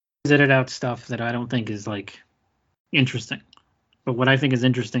edited out stuff that I don't think is like interesting. But what I think is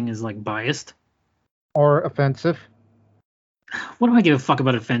interesting is like biased. Or offensive. What do I give a fuck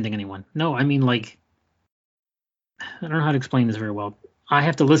about offending anyone? No, I mean like I don't know how to explain this very well. I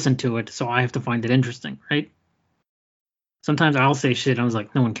have to listen to it, so I have to find it interesting, right? Sometimes I'll say shit, I was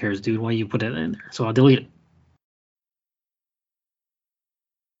like, no one cares, dude. Why you put it in there? So I'll delete it.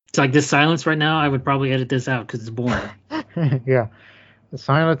 It's like this silence right now, I would probably edit this out because it's boring. Yeah. The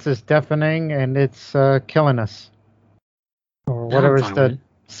silence is deafening and it's killing us. Or whatever's the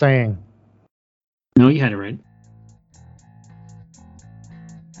saying. No, you had it right.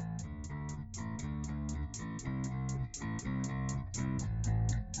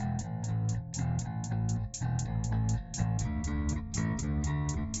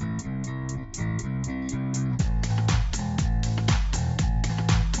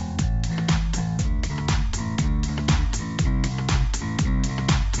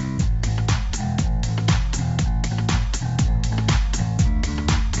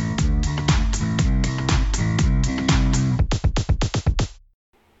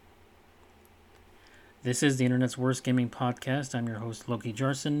 This is the internet's worst gaming podcast. I'm your host, Loki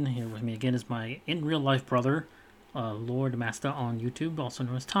Jarson. Here with me again is my in-real-life brother, L0rd Masta on YouTube, also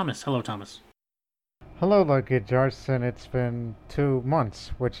known as Thomas. Hello, Thomas. Hello, Loki Jarson. It's been 2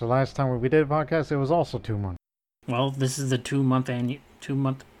 months, which the last time we did a podcast, it was also 2 months. Well, this is the 2 month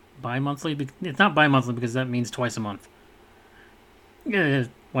bi-monthly. It's not bi-monthly because that means twice a month. Yeah,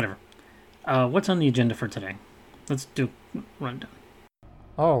 whatever. What's on the agenda for today? Let's do rundown.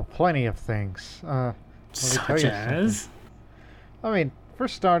 Oh, plenty of things. Such as? I mean, for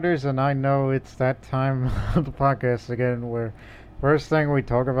starters, and I know it's that time of the podcast again where first thing we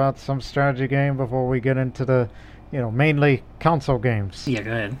talk about some strategy game before we get into the, mainly console games. Yeah,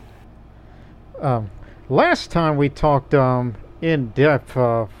 go ahead. Last time we talked in depth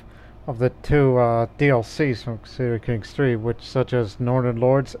of the two DLCs from Crusader Kings III, which such as Northern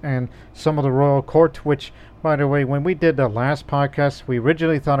Lords and some of the Royal Court, which, by the way, when we did the last podcast, we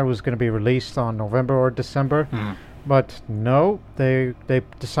originally thought it was going to be released on November or December, but no, they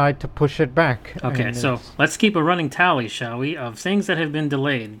decide to push it back. Okay, so let's keep a running tally, shall we, of things that have been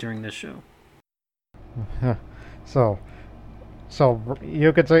delayed during this show. So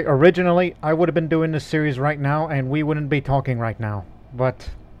you could say originally I would have been doing this series right now and we wouldn't be talking right now, but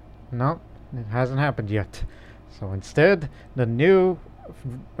no, it hasn't happened yet. So instead, the new,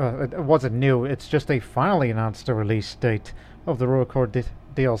 it wasn't new, it's just they finally announced the release date of the Royal Court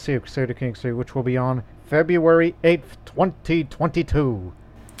DLC of Crusader Kings III, which will be on February 8th, 2022.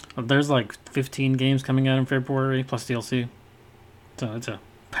 There's like 15 games coming out in February, plus DLC. So it's a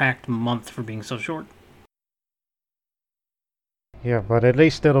packed month for being so short. Yeah, but at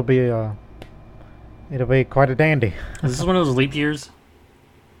least it'll be quite a dandy. Is this one of those leap years?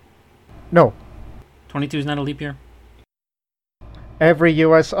 No. 22 is not a leap year? Every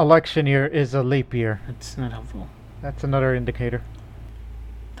U.S. election year is a leap year. That's not helpful. That's another indicator.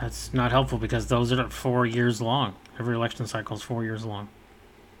 That's not helpful because those are 4 years long. Every election cycle is 4 years long.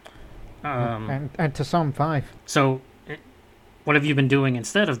 And to some 5. So, what have you been doing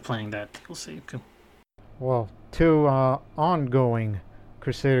instead of playing that DLC? Well, 2 ongoing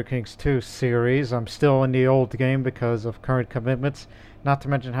Crusader Kings II series. I'm still in the old game because of current commitments. Not to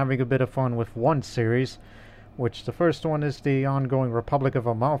mention having a bit of fun with one series, which the first one is the ongoing Republic of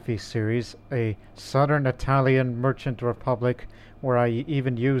Amalfi series, a southern Italian merchant republic where I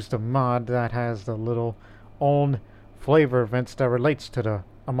even used a mod that has the little own flavor events that relates to the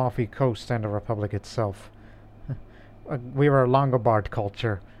Amalfi coast and the republic itself. We were a Longobarд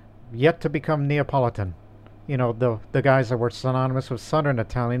culture, yet to become Neapolitan. The guys that were synonymous with southern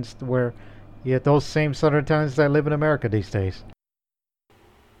Italians were yet those same southern Italians that live in America these days.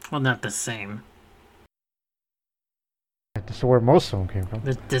 Well, not the same. That's where most of them came from.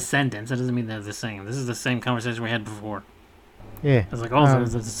 The descendants. That doesn't mean they're the same. This is the same conversation we had before. Yeah. It's like,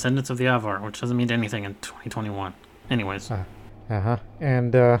 the descendants of the Avar, which doesn't mean anything in 2021. Anyways.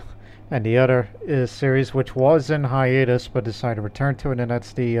 And the other series, which was in hiatus but decided to return to it, and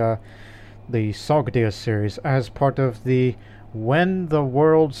that's the Sogdia series, as part of the When the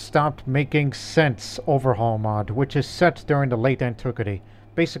World Stopped Making Sense overhaul mod, which is set during the late antiquity.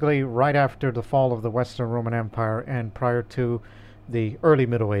 Basically right after the fall of the Western Roman Empire and prior to the early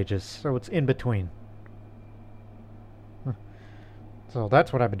Middle Ages. So it's in between. So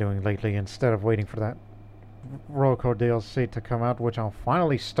that's what I've been doing lately instead of waiting for that Royal Court DLC to come out, which I'll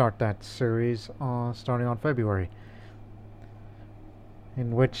finally start that series starting on February.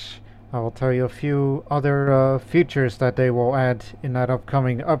 In which I will tell you a few other features that they will add in that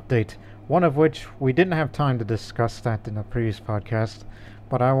upcoming update. One of which we didn't have time to discuss that in the previous podcast,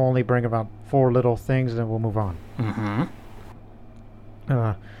 but I will only bring about 4 little things, and then we'll move on. Mm-hmm.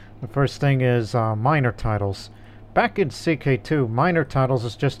 The first thing is minor titles. Back in CK2, minor titles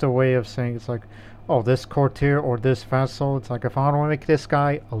is just a way of saying it's like, oh, this courtier or this vassal. It's like if I want to make this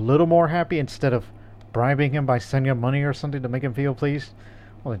guy a little more happy instead of bribing him by sending him money or something to make him feel pleased,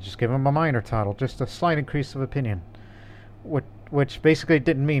 well, then just give him a minor title, just a slight increase of opinion, which basically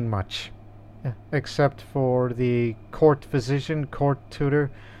didn't mean much, except for the court physician, court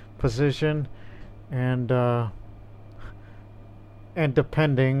tutor position, and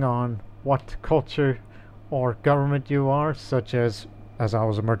depending on what culture or government you are, such as I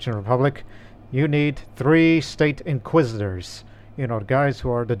was a merchant republic, you need 3 state inquisitors, the guys who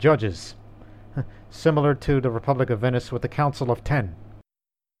are the judges, similar to the Republic of Venice with the Council of 10.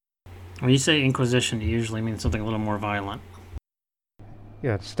 When you say Inquisition, you usually mean something a little more violent.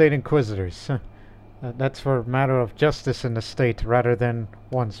 Yeah, state inquisitors. That's for a matter of justice in the state rather than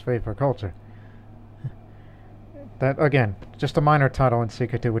one's faith or culture. That, again, just a minor title in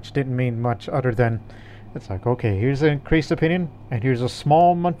CK2, which didn't mean much other than it's like, okay, here's an increased opinion, and here's a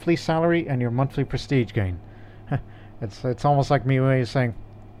small monthly salary and your monthly prestige gain. It's almost like me saying,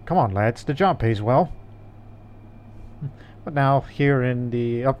 come on, lads, the job pays well. But now, here in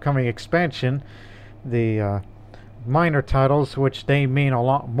the upcoming expansion, the minor titles, which they mean a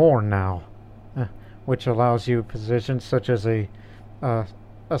lot more now, which allows you positions such as a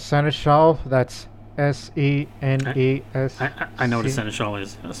seneschal, that's SENES. I know what a seneschal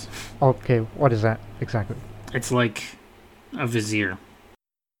is, yes. Okay, what is that exactly? It's like a vizier.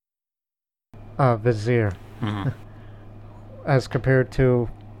 Vizier. Mm-hmm. As compared to,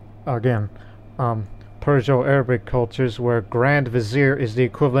 again, Perso-Arabic cultures where Grand Vizier is the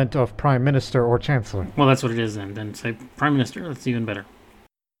equivalent of Prime Minister or Chancellor. Well, that's what it is then. Then say Prime Minister, that's even better.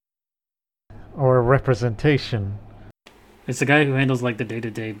 Or representation. It's the guy who handles like the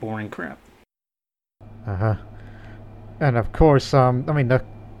day-to-day boring crap. Uh-huh. And of course,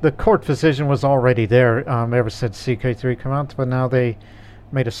 the court physician was already there ever since CK3 came out, but now they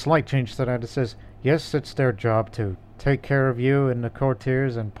made a slight change to that. It says, yes, it's their job to take care of you and the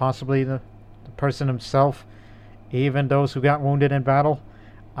courtiers and possibly the person himself, even those who got wounded in battle.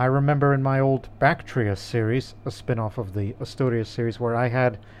 I remember in my old Bactria series, a spin-off of the Asturias series, where I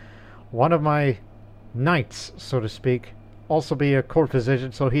had one of my knights, so to speak, also be a court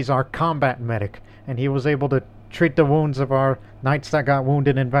physician, so he's our combat medic, and he was able to treat the wounds of our knights that got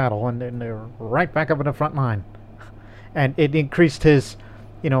wounded in battle, and they're right back up in the front line. And it increased his,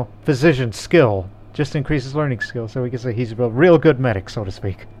 physician skill, just increased his learning skill, so we can say he's a real good medic, so to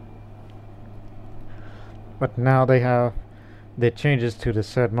speak. But now they have the changes to the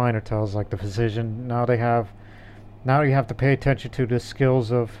said minor titles, like the physician. Now you have to pay attention to the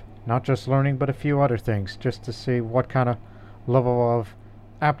skills of not just learning, but a few other things, just to see what kind of level of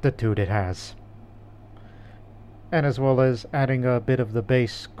aptitude it has. And as well as adding a bit of the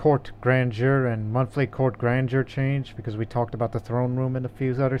base court grandeur and monthly court grandeur change, because we talked about the throne room and a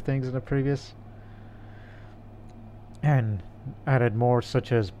few other things in the previous. And added more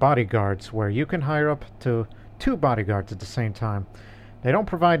such as bodyguards, where you can hire up to 2 bodyguards at the same time. They don't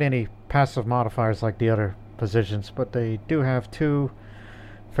provide any passive modifiers like the other positions, but they do have 2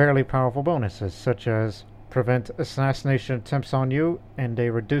 fairly powerful bonuses, such as prevent assassination attempts on you, and they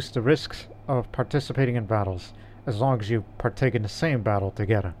reduce the risks of participating in battles, as long as you partake in the same battle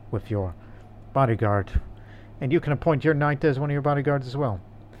together with your bodyguard. And you can appoint your knight as one of your bodyguards as well.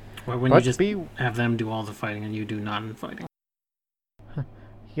 Why wouldn't you just have them do all the fighting and you do non-fighting?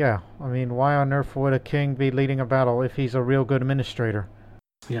 Yeah, why on earth would a king be leading a battle if he's a real good administrator?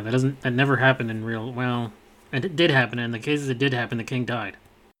 Yeah, that never happened in real... Well, it did happen. In the cases it did happen, the king died.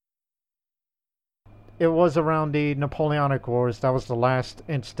 It was around the Napoleonic Wars. That was the last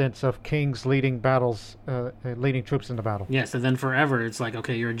instance of kings leading battles, leading troops into battle. Yes, and then forever it's like,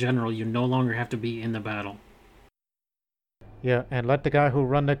 okay, you're a general. You no longer have to be in the battle. Yeah, and let the guy who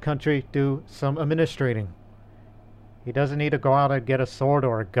run the country do some administrating. He doesn't need to go out and get a sword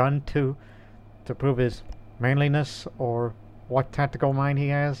or a gun to prove his manliness or what tactical mind he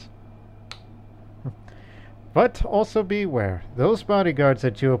has. But also beware, those bodyguards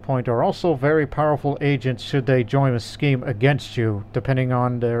that you appoint are also very powerful agents should they join a scheme against you, depending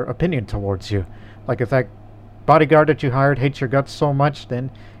on their opinion towards you. Like if that bodyguard that you hired hates your guts so much,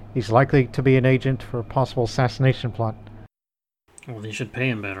 then he's likely to be an agent for a possible assassination plot. Well, they should pay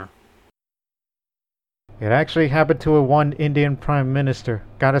him better. It actually happened to one Indian prime minister,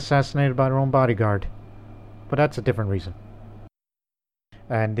 got assassinated by their own bodyguard. But that's a different reason.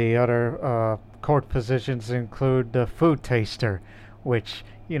 And the other court positions include the food taster, which,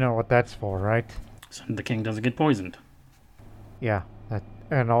 you know what that's for, right? So the king doesn't get poisoned. Yeah,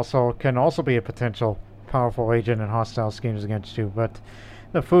 and also can also be a potential powerful agent in hostile schemes against you. But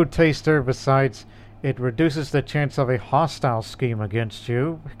the food taster, besides, it reduces the chance of a hostile scheme against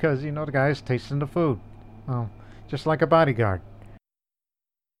you because the guy is tasting the food, just like a bodyguard.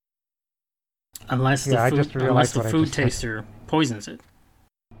 Unless Yeah, I just unless realized the what I food just said. taster poisons it.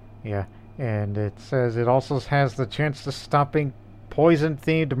 Yeah, and it says it also has the chance to stopping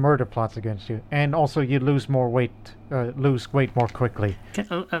poison-themed murder plots against you, and also you lose lose weight more quickly.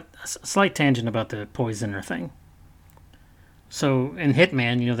 A slight tangent about the poisoner thing. So in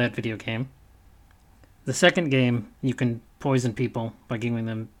Hitman, that video game. The second game, you can poison people by giving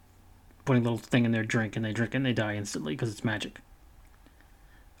them, putting a little thing in their drink, and they drink it and they die instantly because it's magic.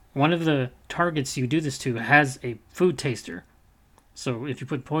 One of the targets you do this to has a food taster. So if you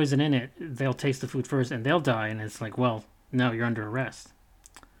put poison in it, they'll taste the food first and they'll die, and it's like, well, no, you're under arrest.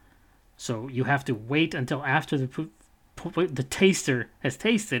 So you have to wait until after the taster has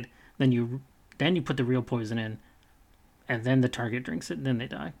tasted, then you put the real poison in, and then the target drinks it, and then they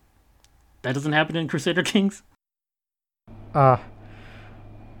die. That doesn't happen in Crusader Kings? Uh,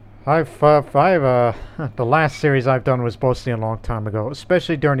 the last series I've done was mostly a long time ago,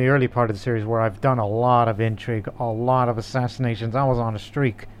 especially during the early part of the series where I've done a lot of intrigue, a lot of assassinations. I was on a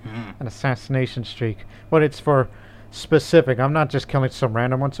streak, an assassination streak. But it's for specific. I'm not just killing some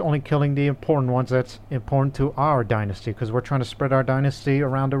random ones, only killing the important ones that's important to our dynasty, because we're trying to spread our dynasty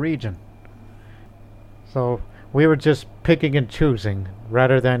around the region. So we were just picking and choosing,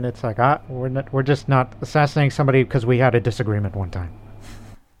 rather than it's like, we're just not assassinating somebody because we had a disagreement one time.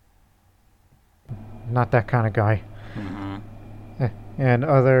 Not that kind of guy. And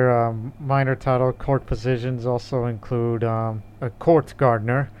other minor title court positions also include a court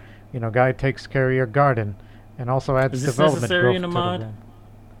gardener, guy who takes care of your garden, and also adds development growth in a to mod? the game.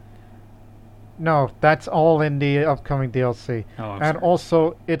 No, that's all in the upcoming DLC. And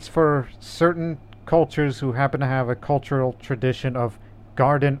also, it's for certain cultures who happen to have a cultural tradition of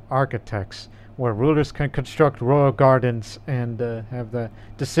garden architects, where rulers can construct royal gardens and have the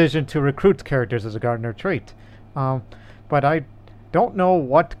decision to recruit characters as a gardener trait. But I don't know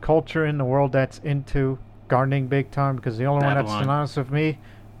what culture in the world that's into gardening big time, because the only one that's synonymous with me,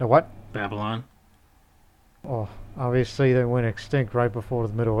 the what? Babylon. Oh, obviously they went extinct right before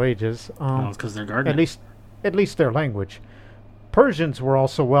the Middle Ages. It's because they're gardeners. At least their language. Persians were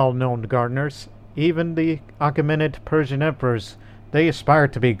also well-known gardeners. Even the Achaemenid Persian emperors, they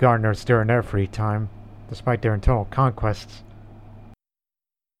aspired to be gardeners during their free time, despite their internal conquests.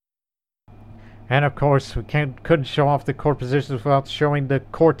 And of course, we couldn't show off the court positions without showing the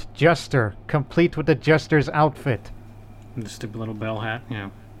court jester, complete with the jester's outfit. The stupid little bell hat, yeah.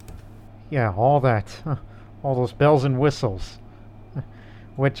 Yeah, all that. All those bells and whistles.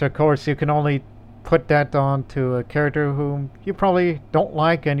 Which, of course, you can only put that on to a character whom you probably don't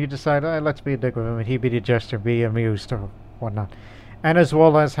like, and you decide, let's be a dick with him, and he be the jester, be amused, or whatnot. And as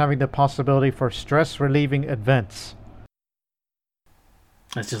well as having the possibility for stress-relieving events.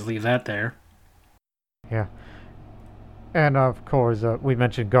 Let's just leave that there. Yeah. And of course, we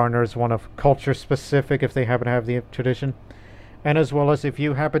mentioned gardeners, one of culture-specific, if they happen to have the tradition. And as well as if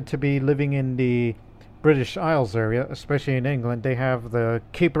you happen to be living in the British Isles area, especially in England, they have the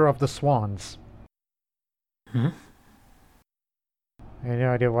Keeper of the Swans. Any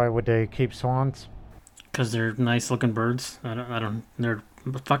idea why would they keep swans? Because they're nice-looking birds. I don't. They're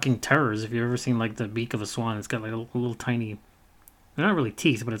fucking terrors. If you've ever seen like the beak of a swan, it's got like a little tiny. They're not really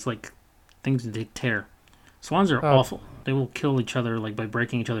teeth, but it's like things that they tear. Swans are awful. They will kill each other like by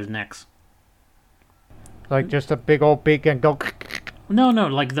breaking each other's necks. Like just a big old beak and go. No,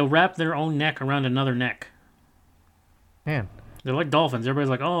 like they'll wrap their own neck around another neck. Man. They're like dolphins. Everybody's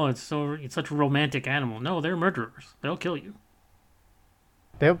like, oh, it's such a romantic animal. No, they're murderers. They'll kill you.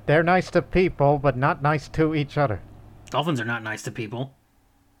 They're nice to people, but not nice to each other. Dolphins are not nice to people.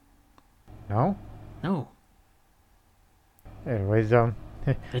 No? No. Anyways,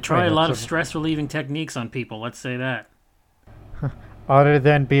 they try a lot of stress-relieving techniques on people, let's say that. Other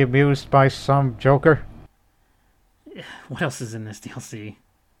than be amused by some joker? What else is in this DLC?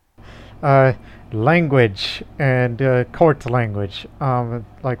 Language and court language.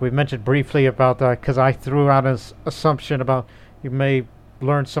 Like we mentioned briefly about that, because I threw out an assumption about you may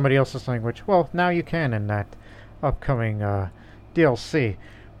learn somebody else's language. Well, now you can in that upcoming DLC,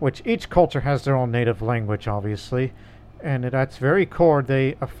 which each culture has their own native language, obviously, and at its very core,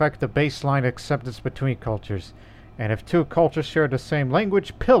 they affect the baseline acceptance between cultures. And if two cultures share the same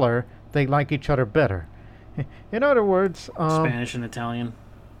language pillar, they like each other better. In other words, Spanish and Italian.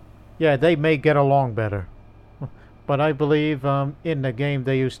 Yeah, they may get along better. But I believe in the game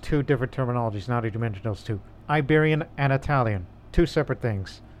they use two different terminologies, now that you mentioned those two. Iberian and Italian. two separate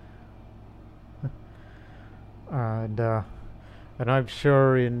things. And I'm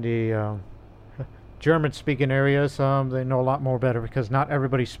sure in the German-speaking areas, they know a lot more better because not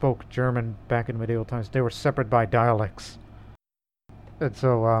everybody spoke German back in medieval times. They were separate by dialects. And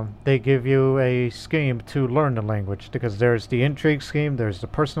so they give you a scheme to learn the language because there's the intrigue scheme, there's the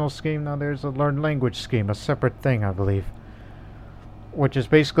personal scheme, now there's a learn language scheme, a separate thing, I believe. Which is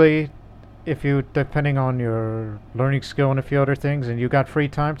basically, if you, depending on your learning skill and a few other things, and you got free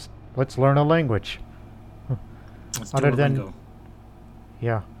time, let's learn a language. Let's Other do than, lingo.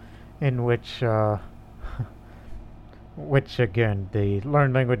 yeah, in which again, the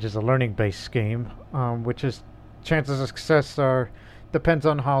learn language is a learning-based scheme, which is chances of success are depends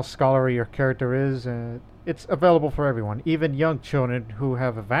on how scholarly your character is. It's available for everyone, even young children who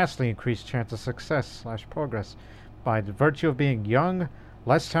have a vastly increased chance of success / progress by the virtue of being young,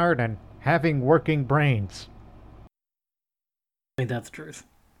 less tired, and having working brains. I think that's the truth.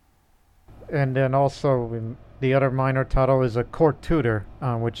 And then also the other minor title is a court tutor,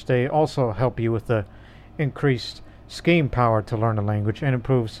 which they also help you with the increased scheme power to learn a language and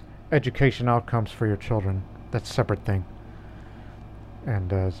improves education outcomes for your children. That's a separate thing.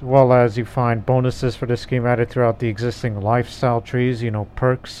 And as well as you find bonuses for this scheme added throughout the existing lifestyle trees,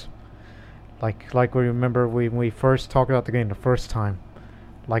 perks. Like we remember when we first talked about the game the first time.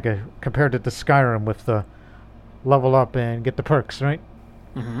 Compared it to Skyrim with the level up and get the perks, right?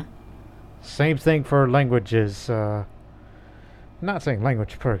 Mm-hmm. Same thing for languages. Not saying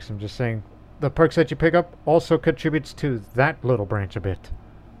language perks, I'm just saying the perks that you pick up also contributes to that little branch a bit.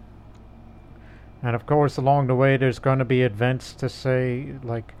 And of course, along the way, there's going to be events to say,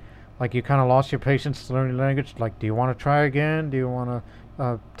 like you kind of lost your patience to learning language. Like, do you want to try again? Do you want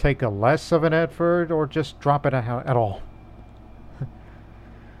to take a less of an effort, or just drop it at all?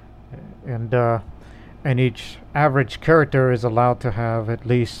 And each average character is allowed to have at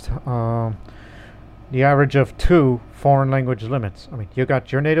least the average of 2 foreign language limits. I mean, you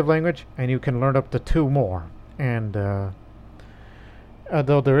got your native language, and you can learn up to 2 more. And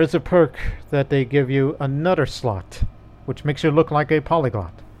though there is a perk that they give you another slot, which makes you look like a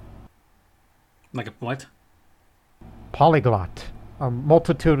polyglot. Like a what? Polyglot. A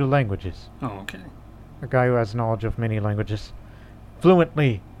multitude of languages. Oh, okay. A guy who has knowledge of many languages.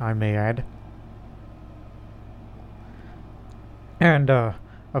 Fluently, I may add. And,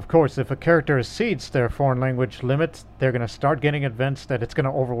 of course, if a character exceeds their foreign language limit, they're going to start getting events that it's going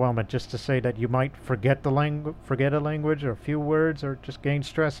to overwhelm it, just to say that you might forget a language or a few words, or just gain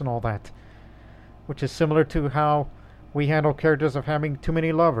stress and all that. Which is similar to how we handle characters of having too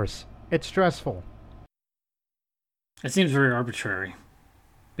many lovers. It's stressful. It seems very arbitrary.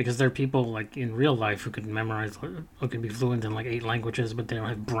 Because there are people, like, in real life who can memorize, who can be fluent in, 8 languages, but they don't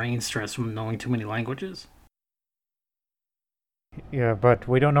have brain stress from knowing too many languages. Yeah, but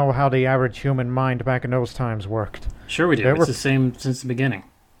we don't know how the average human mind back in those times worked. Sure we do. It's the same since the beginning.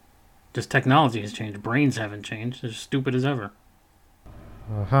 Just technology has changed. Brains haven't changed. They're stupid as ever.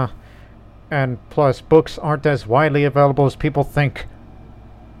 Uh-huh. And plus, books aren't as widely available as people think.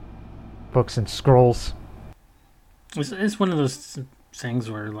 Books and scrolls. It's one of those things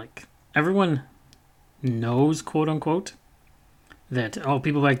where, everyone knows, quote-unquote, that,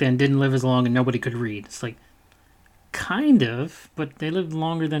 people back then didn't live as long and nobody could read. It's kind of, but they lived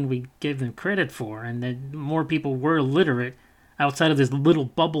longer than we gave them credit for, and then more people were literate outside of this little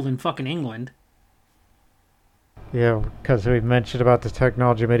bubble in fucking England. Yeah, because we mentioned about the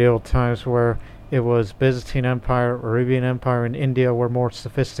technology in medieval times where it was Byzantine Empire, Arabian Empire, and India were more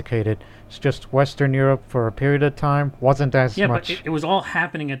sophisticated. It's just Western Europe for a period of time wasn't as much. Yeah, but it was all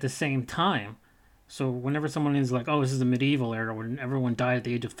happening at the same time. So whenever someone is like, this is the medieval era when everyone died at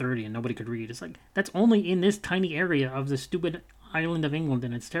the age of 30 and nobody could read, it's like, that's only in this tiny area of the stupid island of England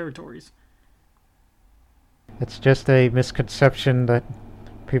and its territories. It's just a misconception that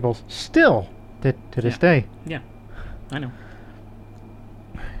people still, to this day. Yeah, I know.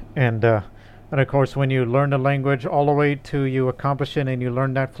 And of course, when you learn the language all the way to you accomplish it and you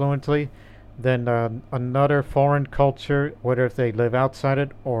learn that fluently, then another foreign culture, whether if they live outside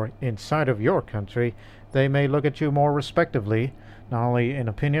it or inside of your country, they may look at you more respectively, not only in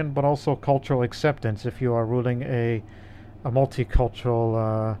opinion, but also cultural acceptance if you are ruling a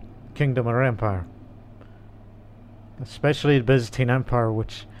multicultural kingdom or empire. Especially the Byzantine Empire,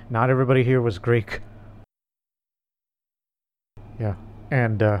 which not everybody here was Greek. Yeah,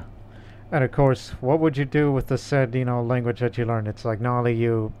 and of course, what would you do with the said, language that you learned? It's like not only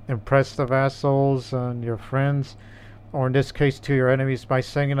you impress the vassals and your friends, or in this case to your enemies by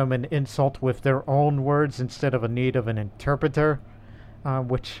sending them an insult with their own words instead of a need of an interpreter,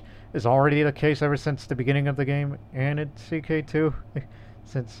 which is already the case ever since the beginning of the game and in CK2,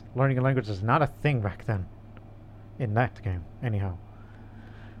 since learning a language is not a thing back then in that game, anyhow.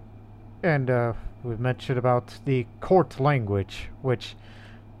 And we've mentioned about the court language, which,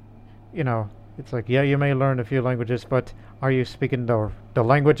 it's like, yeah, you may learn a few languages, but are you speaking the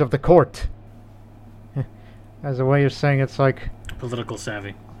language of the court? As a way of saying it's like... Political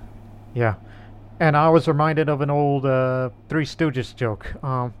savvy. Yeah. And I was reminded of an old Three Stooges joke,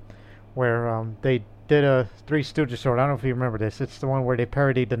 where they did a Three Stooges short. I don't know if you remember this. It's the one where they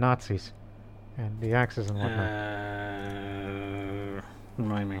parodied the Nazis and the Axis and whatnot.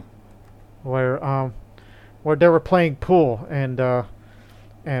 Remind me. Where they were playing pool and Mo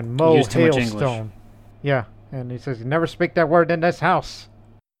Hailstone. Yeah, and he says, "You never speak that word in this house."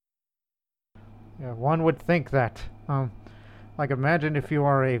 Yeah, one would think that. Like, imagine if you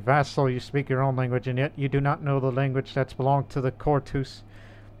are a vassal, you speak your own language, and yet you do not know the language that's belonged to the court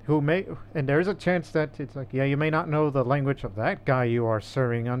who may... And there's a chance that it's like, yeah, you may not know the language of that guy you are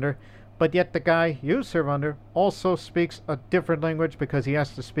serving under, but yet the guy you serve under also speaks a different language because he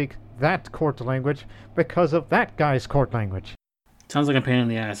has to speak that court language because of that guy's court language. Sounds like a pain in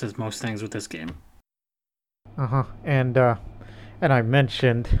the ass as most things with this game. And I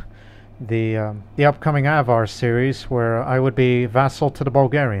mentioned the upcoming Avar series, where I would be vassal to the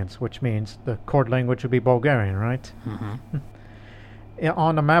Bulgarians, which means the court language would be Bulgarian, right? Mm-hmm.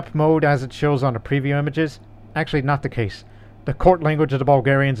 On the map mode, as it shows on the preview images, actually not the case. The court language of the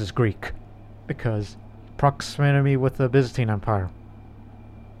Bulgarians is Greek, because proximity with the Byzantine Empire.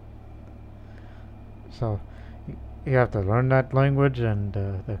 So you have to learn that language and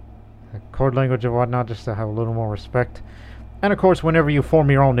the court language and whatnot, just to have a little more respect. And of course, whenever you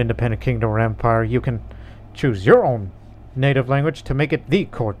form your own independent kingdom or empire, you can choose your own native language to make it the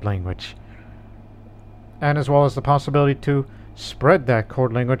court language. And as well as the possibility to spread that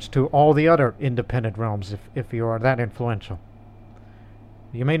court language to all the other independent realms if you are that influential.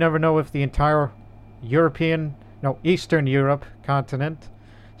 You may never know if the entire Eastern Europe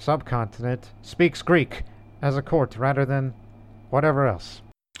subcontinent speaks Greek as a court rather than whatever else.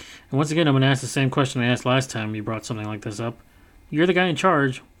 And once again, I'm going to ask the same question I asked last time you brought something like this up. You're the guy in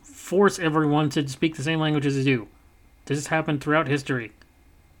charge. Force everyone to speak the same languages as you. This has happened throughout history.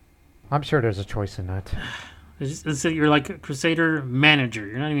 I'm sure there's a choice in that. You're like a Crusader manager.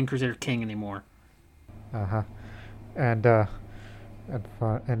 You're not even Crusader King anymore. And then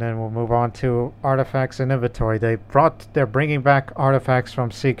we'll move on to artifacts and inventory. They're bringing back artifacts from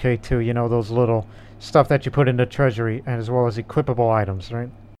CK2. Those little stuff that you put in the treasury, and as well as equipable items, right?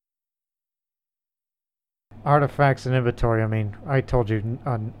 Artifacts and inventory. I mean, I told you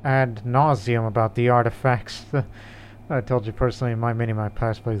ad nauseum about the artifacts. I told you personally in many of my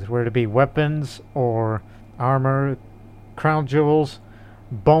past plays, where to be weapons or armor, crown jewels,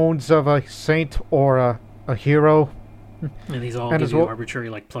 bones of a saint or a hero. And these all give you arbitrary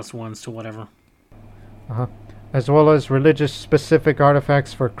 +1s to whatever. As well as religious specific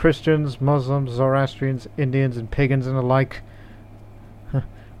artifacts for Christians, Muslims, Zoroastrians, Indians, and pagans and the like.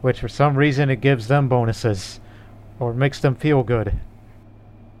 Which for some reason it gives them bonuses. Or makes them feel good.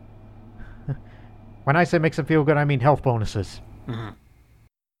 When I say makes them feel good, I mean health bonuses. Mm-hmm.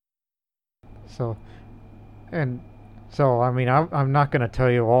 I mean, I'm not going to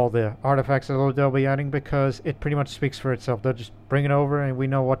tell you all the artifacts that they'll be adding, because it pretty much speaks for itself. They'll just bring it over, and we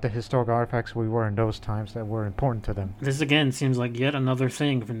know what the historical artifacts we were in those times that were important to them. This, again, seems like yet another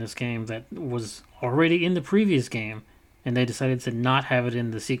thing from this game that was already in the previous game, and they decided to not have it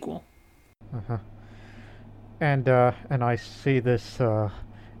in the sequel. And I see this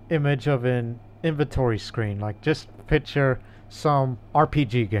image of an inventory screen. Like, just picture some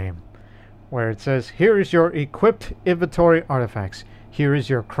RPG game where it says, here is your equipped inventory artifacts. Here is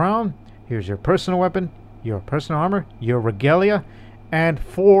your crown. Here's your personal weapon, your personal armor, your regalia, and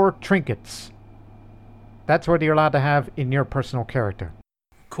 4 trinkets. That's what you're allowed to have in your personal character.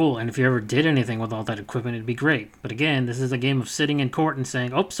 Cool, and if you ever did anything with all that equipment, it'd be great. But again, this is a game of sitting in court and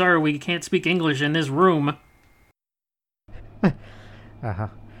saying, oh, sorry, we can't speak English in this room.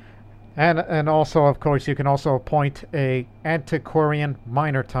 And also, of course, you can also appoint a antiquarian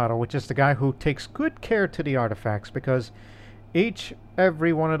minor title, which is the guy who takes good care to the artifacts, because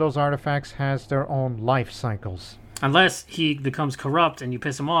every one of those artifacts has their own life cycles. Unless he becomes corrupt and you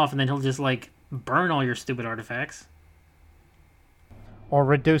piss him off, and then he'll just, burn all your stupid artifacts. Or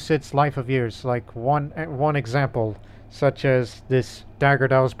reduce its life of years. Like one example, such as this dagger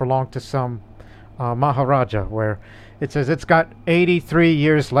that belonged to some Maharaja, where it says it's got 83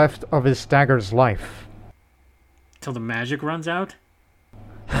 years left of his dagger's life. Till the magic runs out?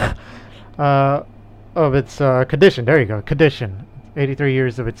 Of its condition. There you go, condition. 83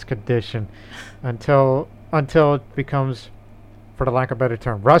 years of its condition until it becomes, for the lack of a better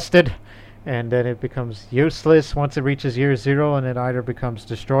term, rusted, and then it becomes useless once it reaches year zero, and it either becomes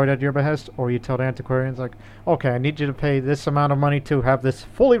destroyed at your behest, or you tell the antiquarians, like, okay, I need you to pay this amount of money to have this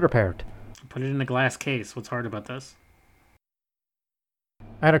fully repaired. Put it in a glass case. What's hard about this?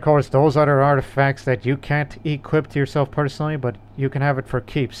 And of course, those other artifacts that you can't equip to yourself personally, but you can have it for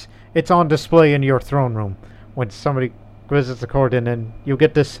keeps. It's on display in your throne room when somebody visits the court, and then you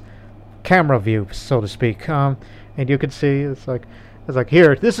get this camera view, so to speak. And you can see it's like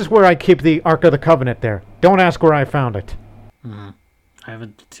here, this is where I keep the Ark of the Covenant. There, don't ask where I found it. I have a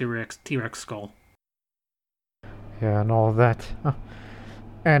T-Rex skull. Yeah, and all of that.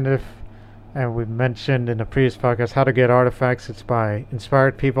 And we mentioned in the previous podcast how to get artifacts. It's by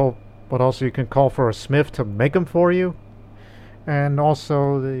inspired people, but also you can call for a smith to make them for you. And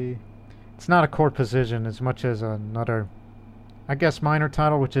also it's not a court position as much as another, I guess, minor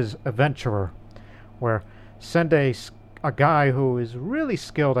title, which is adventurer, where send a guy who is really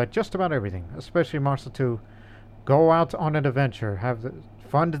skilled at just about everything, especially Martial 2, go out on an adventure,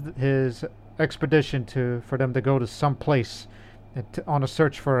 fund his expedition for them to go to some place on a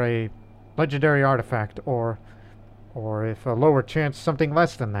search for a legendary artifact, or if a lower chance, something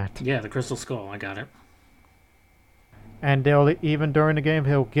less than that. Yeah, the crystal skull. I got it. And even during the game,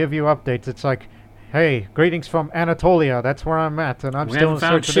 he'll give you updates. It's like, hey, greetings from Anatolia. That's where I'm at, and I'm still in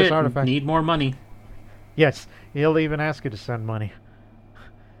search of this artifact. Need more money. Yes, he'll even ask you to send money.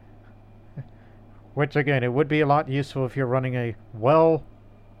 Which, again, it would be a lot useful if you're running a well-income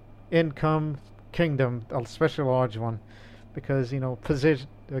kingdom, especially a large one. Because, position,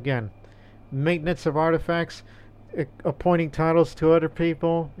 again, maintenance of artifacts, appointing titles to other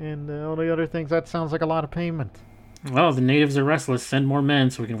people, and all the other things, that sounds like a lot of payment. Well, the natives are restless. Send more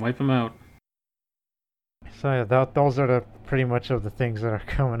men so we can wipe them out. So yeah, those are pretty much of the things that are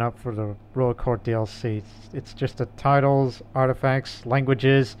coming up for the Royal Court DLC. It's just the titles, artifacts,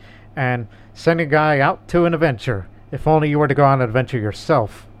 languages, and send a guy out to an adventure. If only you were to go on an adventure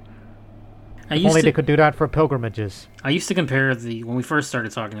yourself. If only they could do that for pilgrimages. I used to compare when we first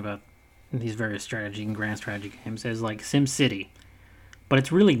started talking about these various strategy and grand strategy games as like SimCity. But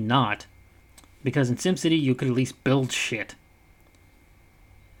it's really not. Because in SimCity, you could at least build shit.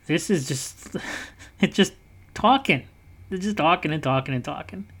 This is just... it's just talking. They're just talking and talking and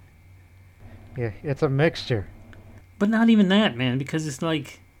talking. Yeah, it's a mixture. But not even that, man, because it's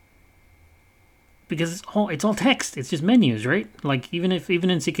like... Because it's all text. It's just menus, right? Like, even in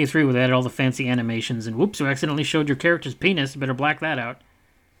CK3 where they added all the fancy animations and whoops, you accidentally showed your character's penis, you better black that out.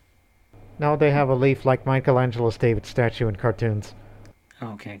 Now they have a leaf like Michelangelo's David statue in cartoons.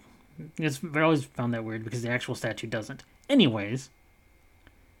 Okay. I always found that weird because the actual statue doesn't. Anyways,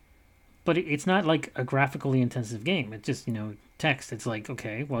 but it's not like a graphically intensive game. It's just, text. It's like,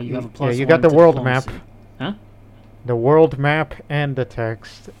 okay, well, you have a plus. Yeah, you got the world map. Huh? The world map and the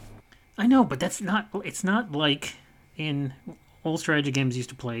text. I know, but it's not like in old strategy games I used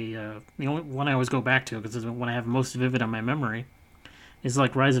to play. The only one I always go back to, because it's the one I have most vivid on my memory, is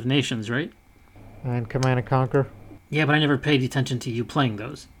like Rise of Nations, right? And Command & Conquer. Yeah, but I never paid attention to you playing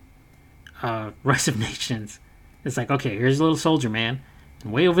those. Rise of Nations. It's like, okay, here's a little soldier man,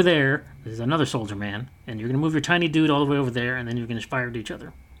 and way over there is another soldier man, and you're going to move your tiny dude all the way over there, and then you're going to fire at each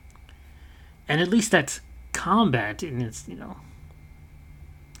other. And at least that's combat, and it's,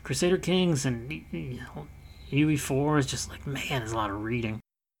 Crusader Kings and UE4 is just like, man, there's a lot of reading.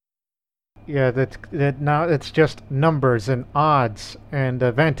 Yeah, that now it's just numbers and odds and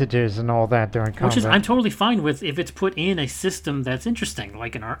advantages and all that during combat. Which I'm totally fine with if it's put in a system that's interesting,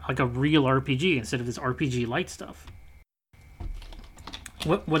 like a real RPG instead of this RPG light stuff.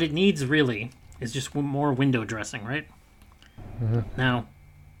 What it needs really is just more window dressing, right? Mm-hmm. Now,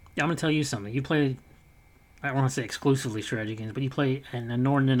 I'm going to tell you something. You play, I don't want to say exclusively strategy games, but you play an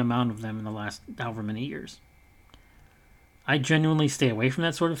inordinate amount of them in the last however many years. I genuinely stay away from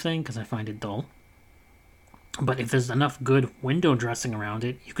that sort of thing because I find it dull. But if there's enough good window dressing around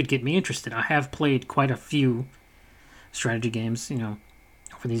it, you could get me interested. I have played quite a few strategy games, over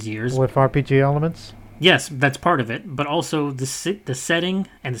these years. With RPG elements? Yes, that's part of it. But also the setting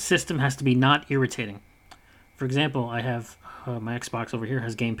and the system has to be not irritating. For example, I have my Xbox over here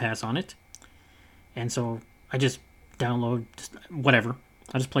has Game Pass on it. And so I just download just whatever.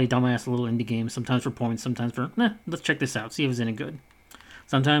 I just play dumbass little indie games, sometimes for points, sometimes for, let's check this out, see if it's any good.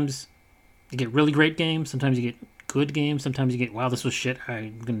 Sometimes you get really great games, sometimes you get good games, sometimes you get, wow, this was shit,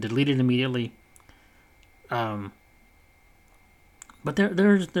 I'm going to delete it immediately. But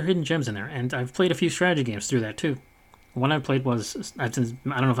there are hidden gems in there, and I've played a few strategy games through that too. One I played was, I don't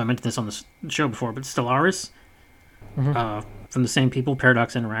know if I mentioned this on the show before, but Stellaris. Mm-hmm. from the same people,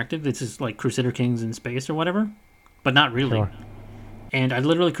 Paradox Interactive. This is like Crusader Kings in space or whatever, but not really. Sure. And I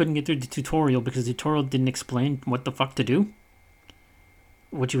literally couldn't get through the tutorial because the tutorial didn't explain what the fuck to do,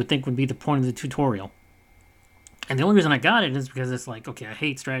 what you would think would be the point of the tutorial. And the only reason I got it is because it's like, okay, I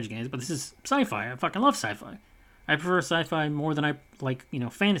hate strategy games, but this is sci-fi. I fucking love sci-fi. I prefer sci-fi more than I like,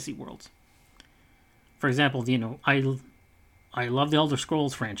 fantasy worlds. For example, I love the Elder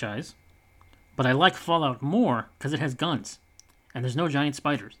Scrolls franchise, but I like Fallout more because it has guns, and there's no giant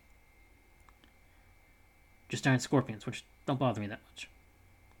spiders, just giant scorpions, which don't bother me that much.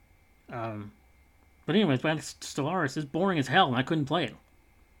 But anyways, Stellaris is boring as hell, and I couldn't play it.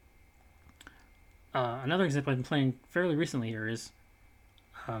 Another example I've been playing fairly recently here is,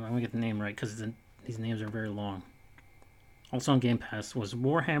 I'm going to get the name right because these names are very long. Also on Game Pass was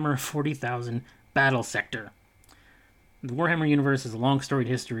Warhammer 40,000 Battlesector. The Warhammer universe is a long storied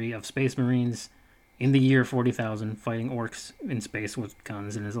history of space marines in the year 40,000 fighting orcs in space with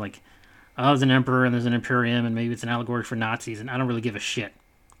guns, and it's like, oh, there's an emperor and there's an imperium and maybe it's an allegory for Nazis, and I don't really give a shit.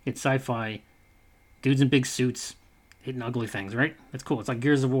 It's sci-fi, dudes in big suits hitting ugly things, right? It's cool. It's like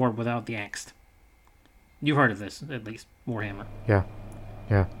Gears of War without the angst. You've heard of this, at least, Warhammer.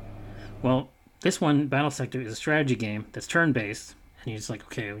 Yeah. Well, this one, Battlesector, is a strategy game that's turn-based, and you're just like,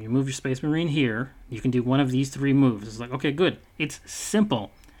 okay, when you move your Space Marine here, you can do one of these 3 moves. It's like, okay, good. It's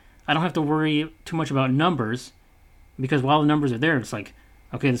simple. I don't have to worry too much about numbers, because while the numbers are there, it's like,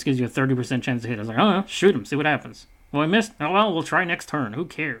 okay, this gives you a 30% chance to hit. I was like, oh, shoot him, see what happens. Well, I missed. Oh, well, we'll try next turn. Who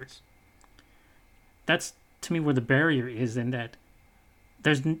cares? That's, to me, where the barrier is in that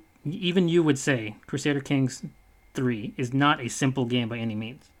even you would say Crusader Kings III is not a simple game by any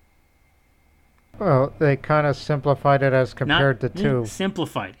means. Well, they kind of simplified it as compared to 2.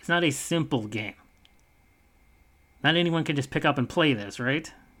 Simplified. It's not a simple game. Not anyone can just pick up and play this,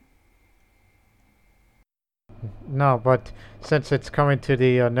 right? No, but since it's coming to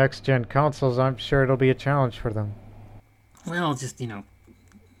the next-gen consoles, I'm sure it'll be a challenge for them. Well, just,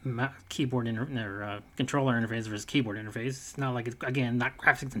 keyboard controller interface versus keyboard interface. It's not like it's, again, not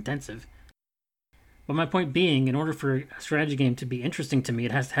graphics intensive. But my point being, in order for a strategy game to be interesting to me,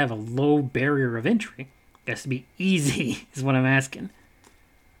 it has to have a low barrier of entry. It has to be easy, is what I'm asking.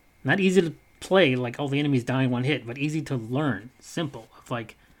 Not easy to play, like all the enemies die in one hit, but easy to learn. Simple. Of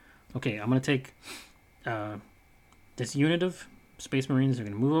like, okay, I'm going to take this unit of Space Marines. They're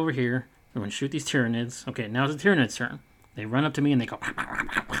going to move over here. They're going to shoot these Tyranids. Okay, now it's the Tyranid's turn. They run up to me and they go,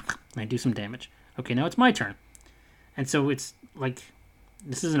 and I do some damage. Okay, now it's my turn. And so it's like,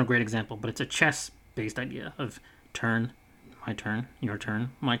 this isn't a great example, but it's a chess-based idea of turn, my turn, your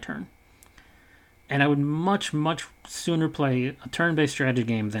turn, my turn. And I would much, much sooner play a turn-based strategy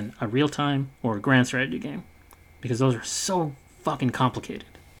game than a real-time or a grand strategy game. Because those are so fucking complicated.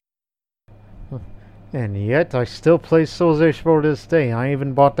 And yet, I still play Civilization 4 to this day. I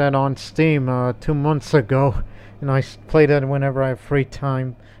even bought that on Steam 2 months ago. And I play that whenever I have free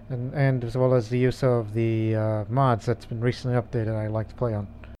time, and as well as the use of the mods that's been recently updated I like to play on.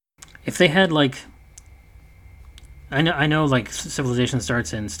 If they had, like... I know like, Civilization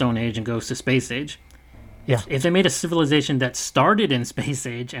starts in Stone Age and goes to Space Age. Yeah. If they made a civilization that started in Space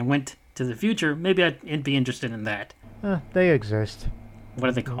Age and went to the future, maybe I'd be interested in that. They exist. What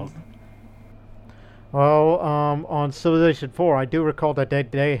are they called? Well, on Civilization 4, I do recall that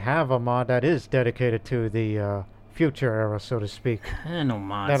they have a mod that is dedicated to the future era, so to speak. No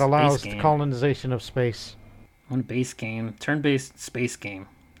mods. That allows the colonization of space. One base game, turn-based space game.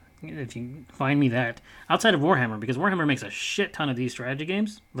 If you find me that. Outside of Warhammer, because Warhammer makes a shit ton of these strategy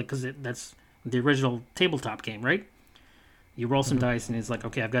games, like, because that's the original tabletop game, right? You roll some dice, and it's like,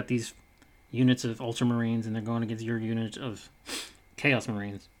 okay, I've got these units of Ultramarines, and they're going against your unit of Chaos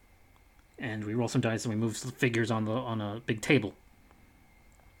Marines. And we roll some dice, and we move figures on a big table.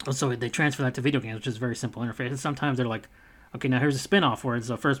 So they transfer that to video games, which is a very simple interface. And sometimes they're like, okay, now here's a spin-off where it's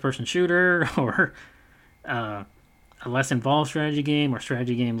a first-person shooter, or a less involved strategy game, or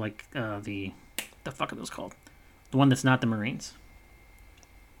strategy game like the fuck are those called? The one that's not the Marines.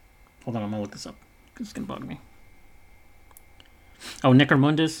 Hold on, I'm gonna look this up, because it's gonna bug me. Oh,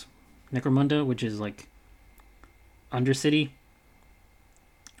 Necromunda, which is like Undercity,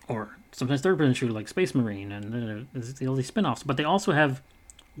 or sometimes third-person shooter like Space Marine, and there's all these spin-offs. But they also have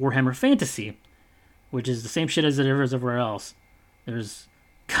Warhammer Fantasy, which is the same shit as it ever is everywhere else. There's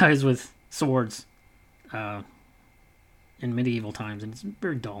guys with swords in medieval times, and it's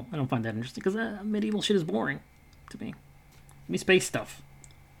very dull. I don't find that interesting, because medieval shit is boring to me. Give me space stuff.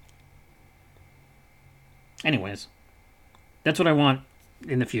 Anyways, that's what I want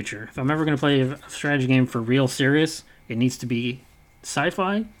in the future. If I'm ever going to play a strategy game for real serious, it needs to be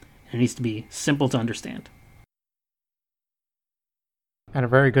sci-fi, and it needs to be simple to understand. And a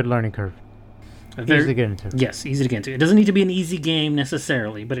very good learning curve. Easy to get into. Yes, easy to get into. It doesn't need to be an easy game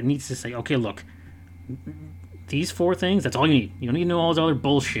necessarily, but it needs to say, okay, look, these 4 things, that's all you need. You don't need to know all this other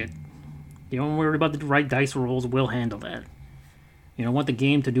bullshit. You don't worry about the right dice rolls, we'll handle that. You know, I want the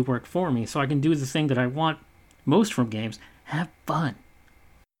game to do work for me so I can do the thing that I want most from games, have fun.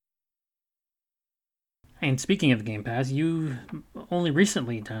 And speaking of the Game Pass, you only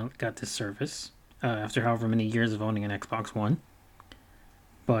recently got this service, after however many years of owning an Xbox One.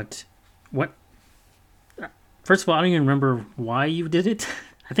 But what... First of all, I don't even remember why you did it.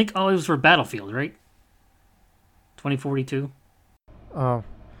 I think, it was for Battlefield, right? 2042?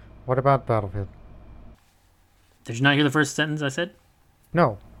 What about Battlefield? Did you not hear the first sentence I said?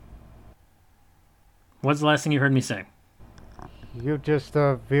 No. What's the last thing you heard me say? You just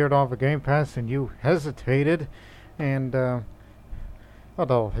veered off a Game Pass and you hesitated. And,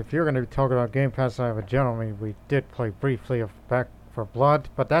 although, if you're going to be talking about Game Pass, I have a gentleman. We did play briefly of Back for Blood,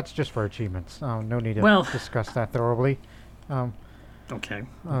 but that's just for achievements. No need to discuss that thoroughly. Okay.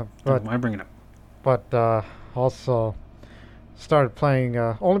 But why bring it up? But also started playing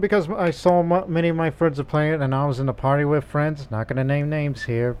only because I saw many of my friends are playing it, and I was in a party with friends. Not going to name names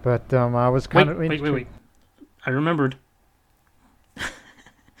here, but I was kind of... Wait. I remembered.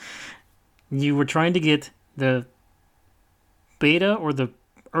 You were trying to get the beta or the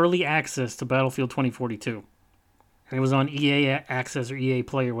early access to Battlefield 2042. And it was on EA Access or EA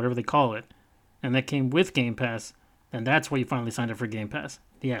Play or whatever they call it. And that came with Game Pass. And that's why you finally signed up for Game Pass.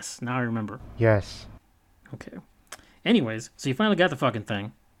 Yes, now I remember. Yes. Okay. Anyways, so you finally got the fucking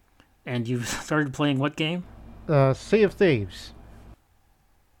thing. And you started playing what game? Sea of Thieves.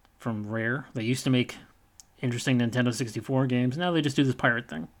 From Rare. They used to make interesting Nintendo 64 games. Now they just do this pirate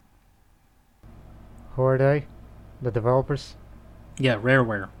thing. Who are they? The developers? Yeah,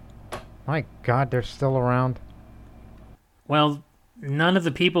 Rareware. My God, they're still around. Well, none of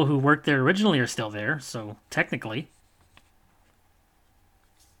the people who worked there originally are still there, so technically.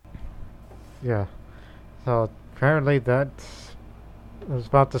 Yeah. So apparently I was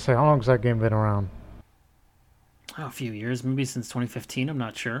about to say, how long has that game been around? A few years, maybe since 2015. I'm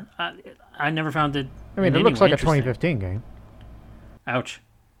not sure. I never found it. I mean, it looks like a 2015 game. Ouch.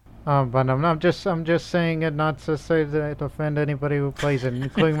 But I'm just saying it not to say that to offend anybody who plays it,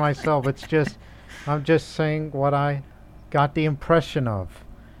 including myself. It's just, I'm just saying what I got the impression of.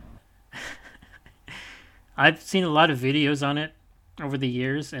 I've seen a lot of videos on it over the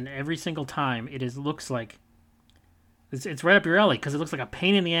years, and every single time looks like it's right up your alley because it looks like a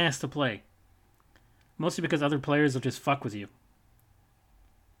pain in the ass to play. Mostly because other players will just fuck with you.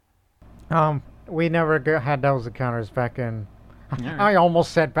 We never had those encounters back in. Right. I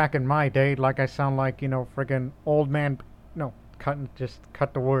almost said back in my day, like I sound like, friggin' old man. No,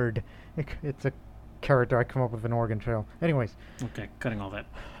 cut the word. It's a character I come up with an Oregon Trail. Anyways. Okay, cutting all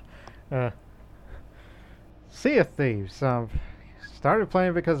that. Sea of Thieves. Started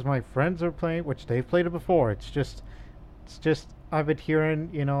playing because my friends are playing, which they've played it before. It's just I've been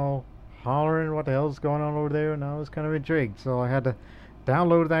hearing, hollering what the hell's going on over there, and I was kind of intrigued. So I had to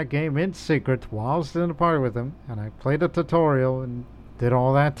download that game in secret while I was in the party with them, and I played the tutorial and did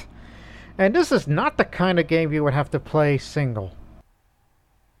all that. And this is not the kind of game you would have to play single.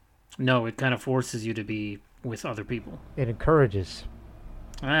 No, it kind of forces you to be with other people. It encourages.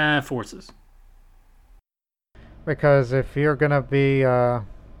 Forces. Because if you're gonna be, if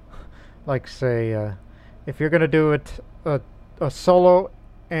you're gonna do it a solo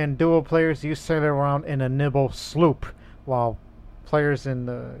and dual players, you sail around in a nibble sloop, while players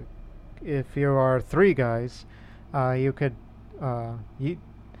if you are 3 guys, you could, I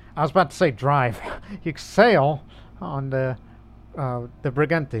was about to say drive. You could sail on the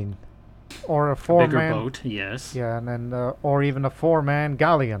brigantine, or a 4-man bigger boat, yes. Yeah, and then or even a 4-man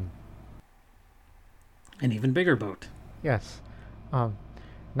galleon. An even bigger boat. Yes.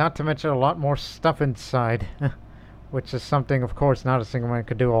 Not to mention a lot more stuff inside, which is something, of course, not a single man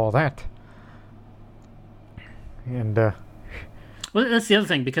could do all that. And well, that's the other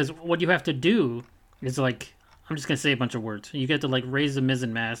thing, because what you have to do is, like, I'm just going to say a bunch of words. You get to, like, raise the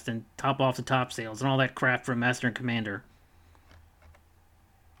mizzen mast and top off the topsails and all that crap for a master and commander.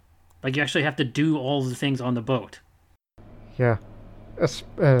 Like, you actually have to do all the things on the boat. Yeah.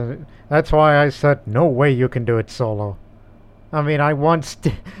 That's why I said, no way you can do it solo. I mean, I once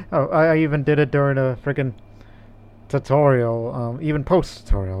I even did it during a freaking tutorial, even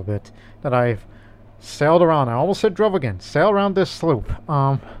post-tutorial bit, that I've sailed around. I almost said drove again. Sail around this sloop.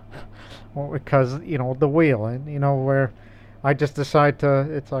 Because, the wheel, and, where I just decide to,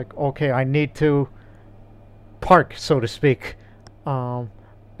 it's like, okay, I need to park, so to speak,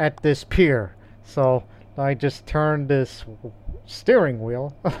 at this pier. So I just turned this steering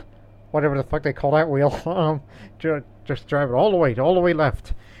wheel, whatever the fuck they call that wheel, just drive it all the way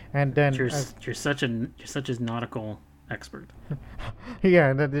left, and then You're such a nautical expert. yeah,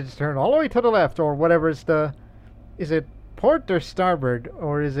 and then they just turn all the way to the left or whatever is it port or starboard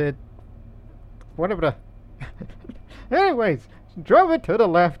or is it whatever the. Anyways, drove it to the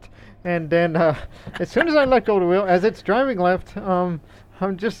left, and then as soon as I let go of the wheel, as it's driving left, I'm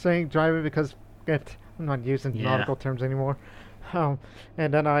just saying driving because I'm not using Yeah. nautical terms anymore. And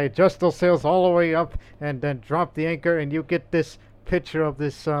then I adjust those sails all the way up, and then drop the anchor, and you get this picture of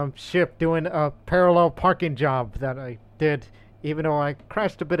this ship doing a parallel parking job that I did, even though I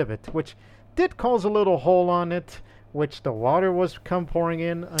crashed a bit of it, which did cause a little hole on it, which the water was come pouring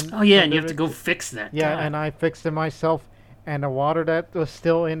in. Oh yeah, and under you have to it. go fix that. Yeah, God. and I fixed it myself. And the water that was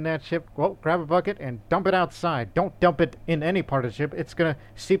still in that ship, well, grab a bucket and dump it outside. Don't dump it in any part of the ship. It's gonna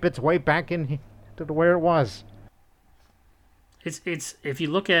seep its way back in to where it was. It's if you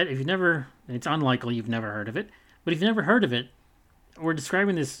look at if you've never it's unlikely you've never heard of it, but if you've never heard of it, we're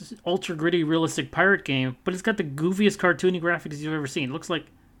describing this ultra gritty realistic pirate game, but it's got the goofiest cartoony graphics you've ever seen. It looks like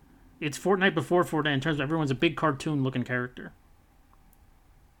it's Fortnite before Fortnite in terms of everyone's a big cartoon looking character.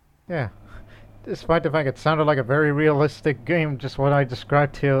 Yeah. Despite the fact it sounded like a very realistic game, just what I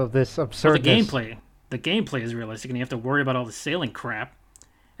described to you of this But absurdness. the gameplay is realistic, and you have to worry about all the sailing crap.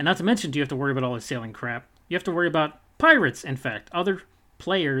 And not to mention, do you have to worry about all the sailing crap? You have to worry about pirates. In fact, other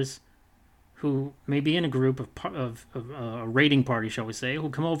players who may be in a group of a raiding party, shall we say, who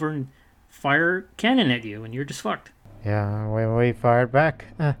come over and fire cannon at you, and you're just fucked. Yeah, we fired back.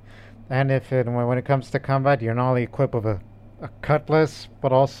 And when it comes to combat, you're not only equipped with a cutlass,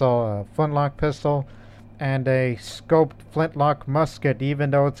 but also a flintlock pistol and a scoped flintlock musket, even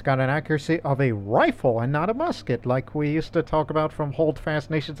though it's got an accuracy of a rifle and not a musket, like we used to talk about from Hold Fast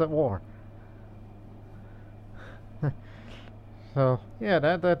Nations at War. So, yeah,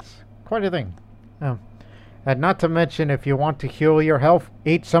 that's quite a thing. Um, and not to mention, if you want to heal your health,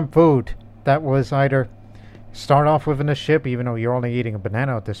 eat some food. That was either start off within a ship, even though you're only eating a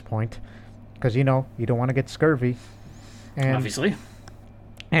banana at this point, because you don't want to get scurvy. And Obviously.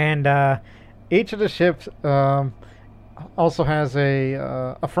 and each of the ships also has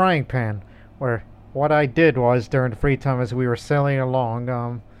a frying pan. Where what I did was during the free time as we were sailing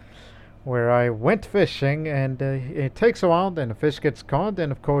along, where I went fishing, and it takes a while. Then the fish gets caught,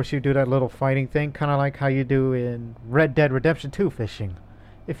 and of course you do that little fighting thing, kind of like how you do in Red Dead Redemption 2 fishing,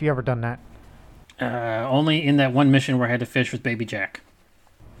 if you ever done that. Only in that one mission where I had to fish with Baby Jack.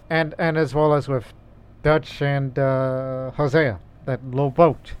 And as well as with Dutch and Hosea, that little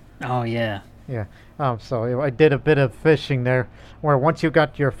boat. Oh yeah. Yeah. So I did a bit of fishing there, where once you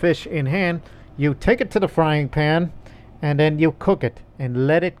got your fish in hand, you take it to the frying pan, and then you cook it and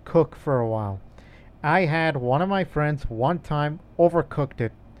let it cook for a while. I had one of my friends one time overcooked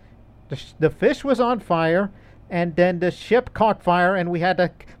it. The fish was on fire, and then the ship caught fire, and we had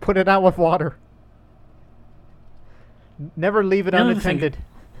to put it out with water. Never leave it Another thing- unattended.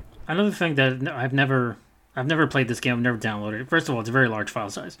 Another thing that I've never played this game. I've never downloaded it. First of all, it's a very large file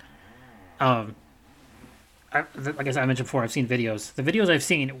size. Like I mentioned before, I've seen videos. The videos I've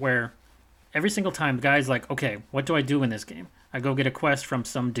seen where every single time the guy's like, okay, what do I do in this game? I go get a quest from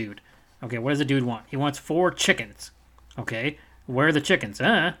some dude. Okay, what does the dude want? He wants 4 chickens. Okay, where are the chickens?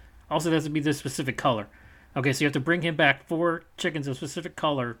 Also, there has to be this specific color. Okay, so you have to bring him back 4 chickens of a specific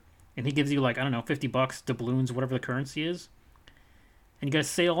color, and he gives you like, I don't know, $50, doubloons, whatever the currency is. And you gotta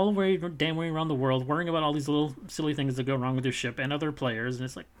sail all the way, damn way around the world, worrying about all these little silly things that go wrong with your ship and other players. And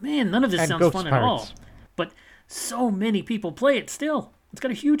it's like, man, none of this And sounds ghost fun at pirates. all. But so many people play it still. It's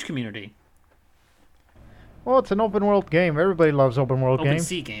got a huge community. Well, it's an open world game. Everybody loves open world Open games.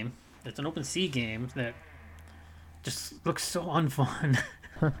 sea game. It's an open sea game that just looks so unfun.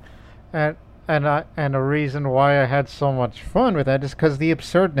 And the reason why I had so much fun with that is because the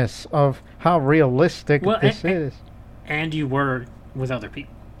absurdness of how realistic Well, this is. And you were with other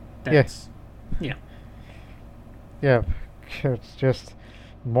people. That's, yeah. Yeah, it's just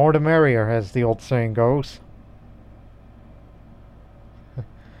more the merrier, as the old saying goes.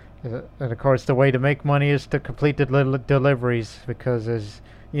 And of course, the way to make money is to complete the deliveries, because as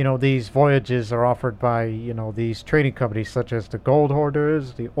you know, these voyages are offered by these trading companies such as the Gold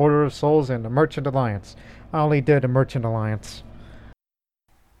Hoarders, the Order of Souls, and the Merchant Alliance. I only did the Merchant Alliance.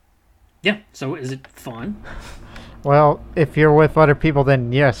 Yeah, so is it fun? Well, if you're with other people,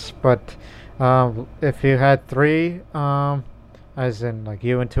 then yes. But if you had 3, as in like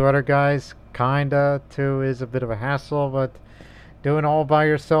you and 2 other guys, kinda 2 is a bit of a hassle. But doing all by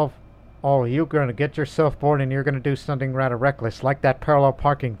yourself, oh, you're gonna get yourself bored and you're gonna do something rather reckless, like that parallel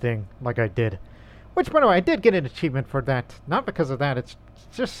parking thing, like I did, Which, by the way, I did get an achievement for that. Not because of that. It's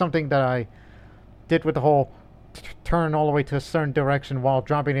just something that I did with the whole turn all the way to a certain direction while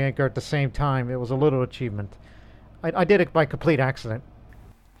dropping the anchor at the same time. It was a little achievement. I did it by complete accident.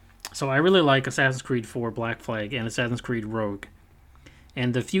 So I really like Assassin's Creed 4 Black Flag and Assassin's Creed Rogue,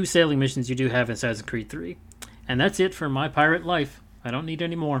 and the few sailing missions you do have in Assassin's Creed 3. And that's it for my pirate life. I don't need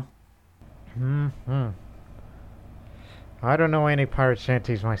any more. I don't know any pirate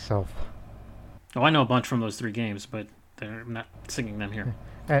shanties myself. Oh, I know a bunch from those 3 games, but I'm not singing them here.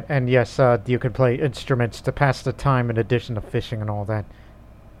 And yes, you can play instruments to pass the time in addition to fishing and all that.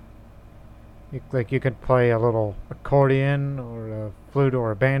 You can play a little accordion or a flute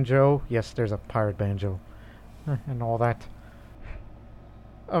or a banjo. Yes, there's a pirate banjo, and all that.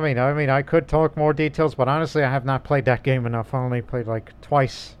 I could talk more details, but honestly, I have not played that game enough. I only played like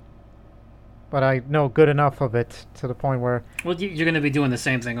twice, but I know good enough of it to the point where. Well, you're going to be doing the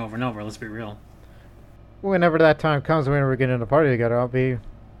same thing over and over. Let's be real. Whenever that time comes, whenever we get in a party together, I'll be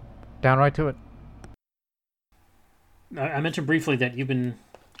downright to it. I mentioned briefly that you've been.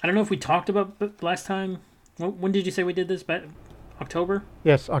 I don't know if we talked about last time. When did you say we did this? October?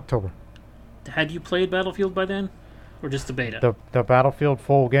 Yes, October. Had you played Battlefield by then? Or just the beta? The Battlefield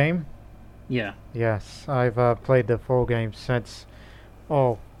full game? Yeah. Yes, I've played the full game since.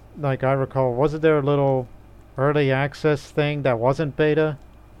 Oh, like I recall, wasn't there a little early access thing that wasn't beta?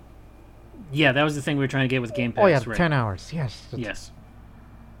 Yeah, that was the thing we were trying to get with Game Pass. Oh yeah, right. 10 hours. Yes. Yes.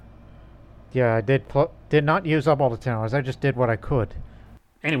 Yeah, I did not use up all the 10 hours. I just did what I could.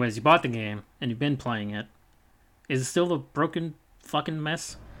 Anyways, you bought the game, and you've been playing it. Is it still a broken fucking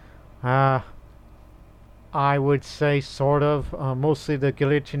mess? I would say sort of. Mostly the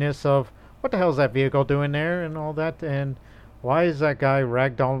glitchiness of what the hell is that vehicle doing there and all that, and why is that guy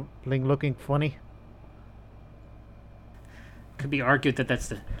ragdolling looking funny? Could be argued that that's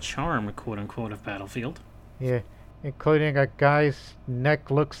the charm, quote unquote, of Battlefield. Yeah, including a guy's neck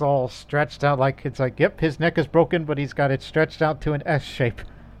looks all stretched out like it's like, yep, his neck is broken, but he's got it stretched out to an S shape.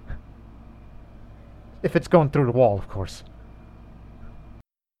 If it's going through the wall, of course.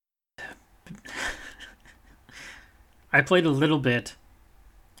 I played a little bit.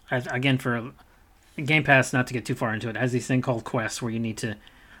 Again, for Game Pass, not to get too far into it, has these thing called quests where you need to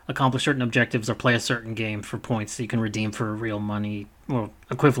accomplish certain objectives or play a certain game for points that you can redeem for real money, or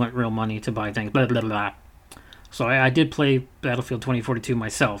equivalent real money to buy things, blah, blah, blah. So I did play Battlefield 2042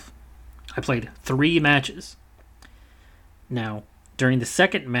 myself. I played 3 matches. Now, during the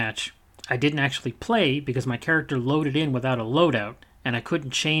second match, I didn't actually play because my character loaded in without a loadout, and I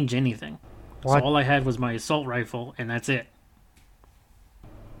couldn't change anything. What? So all I had was my assault rifle, and that's it.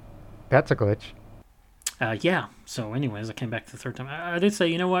 That's a glitch. Yeah. So anyways, I came back the third time. I did say,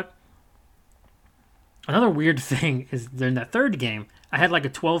 you know what? Another weird thing is in that third game, I had like a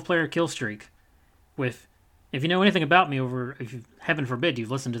 12-player kill streak with, if you know anything about me if you, heaven forbid,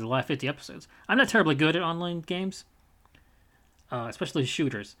 you've listened to the last 50 episodes, I'm not terribly good at online games, especially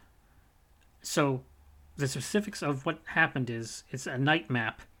shooters. So the specifics of what happened is it's a night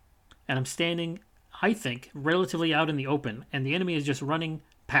map, and I'm standing, I think, relatively out in the open, and the enemy is just running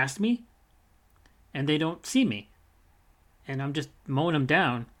past me, and they don't see me. And I'm just mowing them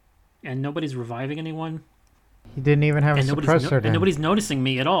down, and nobody's reviving anyone. He didn't even have a suppressor and nobody's noticing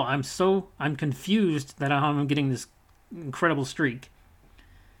me at all. I'm confused that I'm getting this incredible streak.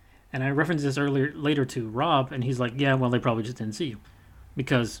 And I referenced this later to Rob, and he's like, yeah, well, they probably just didn't see you.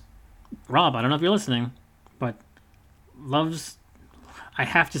 Because Rob, I don't know if you're listening, but I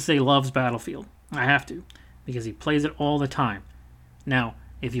have to say loves Battlefield. I have to, because he plays it all the time. Now,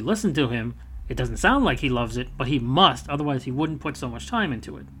 if you listen to him, it doesn't sound like he loves it, but he must, otherwise he wouldn't put so much time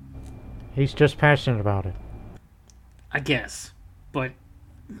into it. He's just passionate about it. I guess. But,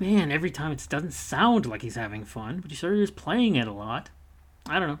 man, every time it doesn't sound like he's having fun, but he sort of is playing it a lot.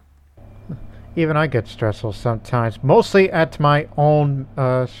 I don't know. Even I get stressful sometimes, mostly at my own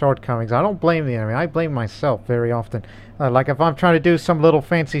shortcomings. I don't blame the enemy. I blame myself very often. Like if I'm trying to do some little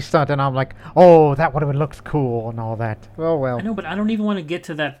fancy stunt and I'm like, oh, that would have looked cool and all that. Oh, well. I know, but I don't even want to get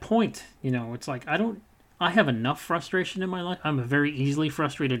to that point. You know, it's like I have enough frustration in my life. I'm a very easily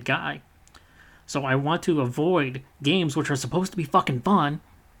frustrated guy. So I want to avoid games which are supposed to be fucking fun.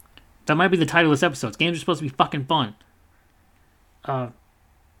 That might be the title of this episode. Games are supposed to be fucking fun.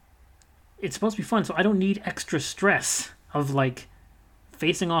 It's supposed to be fun, so I don't need extra stress of, like,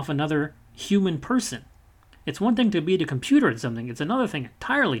 facing off another human person. It's one thing to beat a computer at something. It's another thing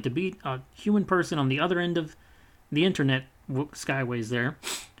entirely to beat a human person on the other end of the internet skyways there,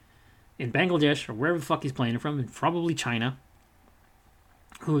 in Bangladesh, or wherever the fuck he's playing it from, and probably China,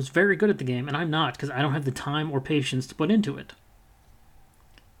 who is very good at the game, and I'm not, because I don't have the time or patience to put into it.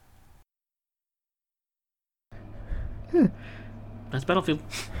 That's Battlefield.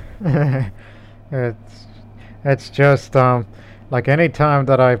 it's it's just like any time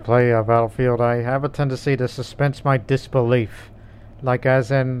that I play a Battlefield, I have a tendency to suspense my disbelief. Like as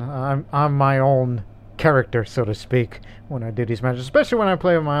in I'm my own character, so to speak, when I do these matches, especially when I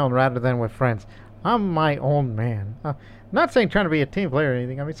play with my own rather than with friends. I'm my own man. Not saying trying to be a team player or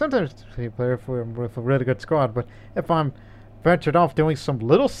anything. I mean, sometimes a team player if we're with a really good squad, but if I'm ventured off doing some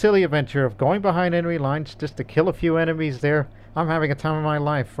little silly adventure of going behind enemy lines just to kill a few enemies there, I'm having a time of my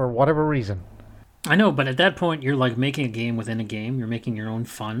life for whatever reason. I know, but at that point, you're like making a game within a game. You're making your own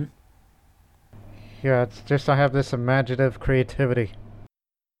fun. Yeah, it's just I have this imaginative creativity.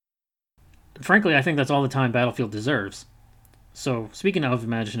 Frankly, I think that's all the time Battlefield deserves. So, speaking of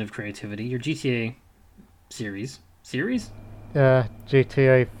imaginative creativity, your GTA series? Yeah,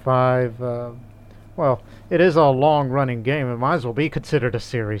 GTA 5. Well, it is a long running game. It might as well be considered a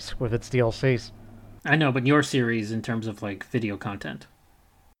series with its DLCs. I know, but your series in terms of like video content.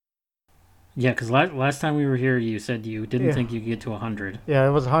 Yeah, because last time we were here, you said you didn't Yeah, think you could get to 100. yeah.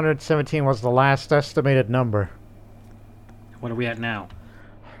 It was 117 was the last estimated number. What are we at now?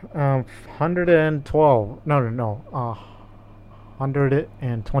 112. No, no, no.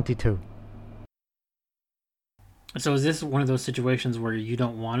 122. So is this one of those situations where you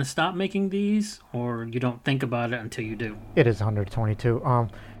don't want to stop making these, or you don't think about it until you do? It is 122.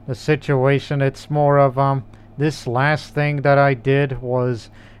 The situation. It's more of this last thing that I did was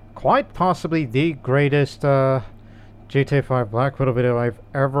quite possibly the greatest GTA 5 Black Widow video I've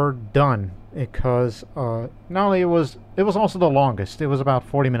ever done because not only it was also the longest. It was about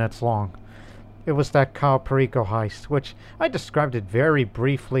 40 minutes long. It was that Kyle Perico heist, which I described it very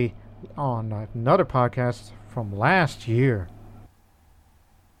briefly on another podcast from last year.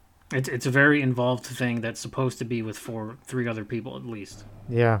 It's a very involved thing that's supposed to be with three other people at least.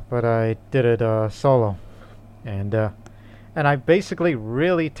 Yeah, but I did it solo, and I basically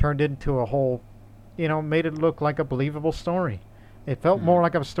really turned it into a whole, made it look like a believable story. It felt more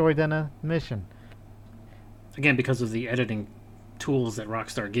like a story than a mission. Again, because of the editing tools that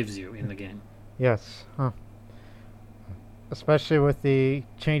Rockstar gives you in the game. Yes, especially with the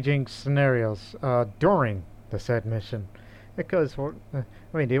changing scenarios during the said mission. Because, I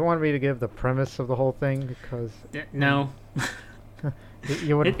mean, do you want me to give the premise of the whole thing? Because No,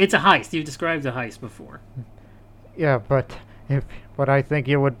 you would, it's a heist. You described a heist before. yeah, but I think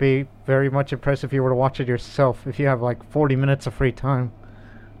you would be very much impressed if you were to watch it yourself. If you have like 40 minutes of free time.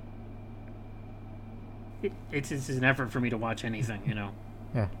 It's an effort for me to watch anything, you know.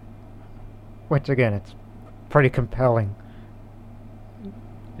 Yeah. Which again, it's pretty compelling.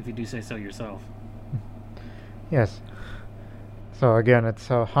 If you do say so yourself. Yes. So again, it's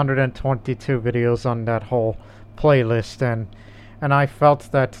 122 videos on that whole playlist, and I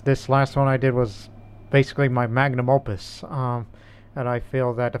felt that this last one I did was basically my magnum opus. And I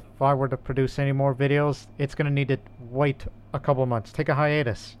feel that if I were to produce any more videos, it's gonna need to wait a couple of months, take a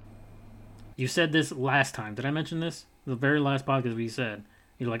hiatus. You said this last time. Did I mention this? The very last podcast we said.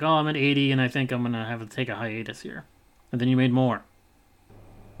 You're like, oh, I'm at 80 and I think I'm going to have to take a hiatus here. And then you made more.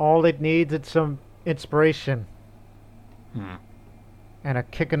 All it needs is some inspiration and a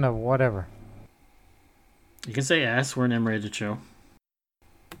kicking of whatever. You can say S. We're an M-rated show.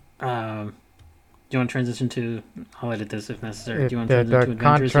 Do you want to transition to... I'll edit this if necessary. Do you want to transition to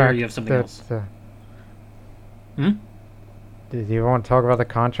Adventures here, or you have something else? Did you want to talk about the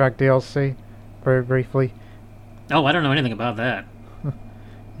contract DLC very briefly? Oh, I don't know anything about that.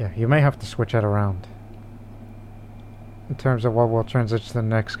 Yeah, you may have to switch that around. In terms of what we'll transition to the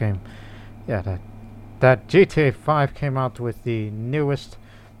next game. Yeah, that GTA 5 came out with the newest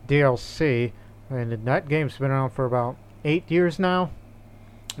DLC, and that game's been around for about 8 years now.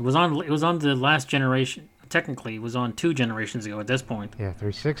 It was on the last generation. Technically, it was on 2 generations ago at this point. Yeah,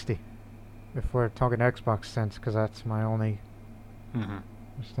 360. If we're talking Xbox sense, because that's my only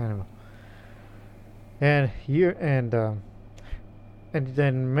understandable. And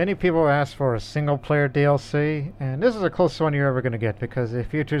then many people ask for a single player DLC, and this is the closest one you're ever going to get because it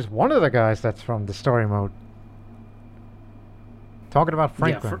features one of the guys that's from the story mode. Talking about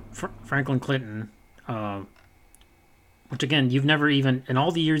Franklin. Yeah, Franklin Clinton. Which again, you've never even, in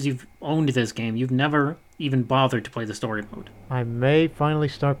all the years you've owned this game, you've never even bothered to play the story mode. I may finally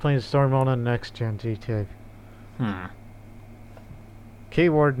start playing the story mode on next gen GTA.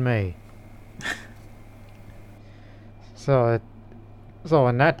 Keyword may. So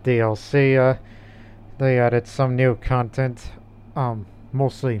in that DLC, they added some new content,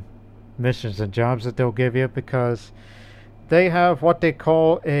 mostly missions and jobs that they'll give you because they have what they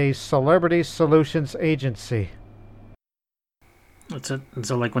call a celebrity solutions agency.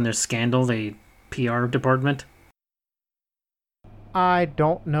 So like when there's scandal, they PR department? I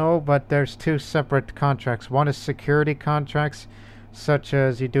don't know, but there's two separate contracts. One is security contracts, such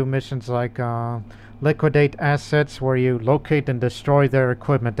as you do missions like liquidate assets, where you locate and destroy their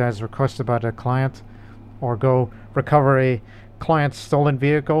equipment as requested by the client, or go recover a client's stolen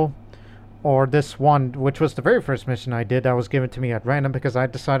vehicle. Or this one, which was the very first mission I did, that was given to me at random because I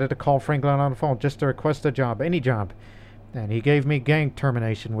decided to call Franklin on the phone just to request a job, any job. And he gave me gang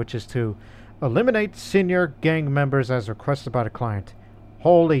termination, which is to eliminate senior gang members as requested by the client.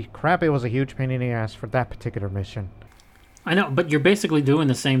 Holy crap, it was a huge pain in the ass for that particular mission. I know, but you're basically doing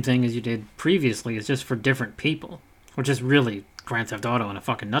the same thing as you did previously. It's just for different people, which is really Grand Theft Auto in a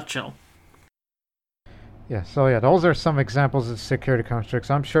fucking nutshell. Yeah, so yeah, those are some examples of security contracts.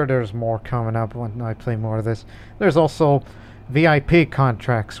 I'm sure there's more coming up when I play more of this. There's also VIP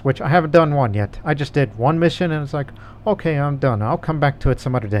contracts, which I haven't done one yet. I just did one mission and it's like, okay, I'm done. I'll come back to it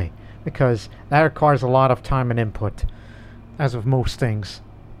some other day. Because that requires a lot of time and input, as with most things.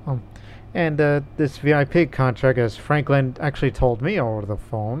 And this VIP contract, as Franklin actually told me over the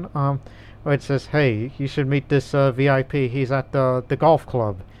phone, it says, hey, you should meet this VIP. He's at the golf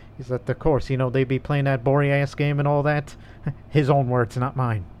club. He's at the course. You know, they be playing that boring-ass game and all that. His own words, not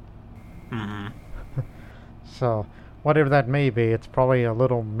mine. Mm-hmm. So, whatever that may be, it's probably a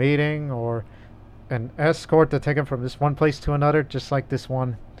little meeting or an escort to take him from this one place to another, just like this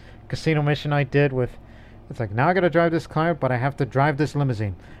one casino mission I did with. It's like, now I gotta drive this client, but I have to drive this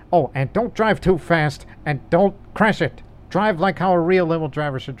limousine. Oh, and don't drive too fast, and don't crash it. Drive like how a real limo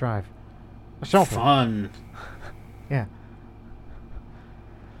driver should drive. A chauffeur. Fun. Yeah.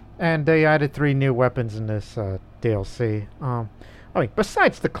 And they added 3 new weapons in this DLC.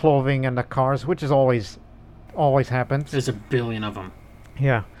 Besides the clothing and the cars, which is always happens. There's a billion of them.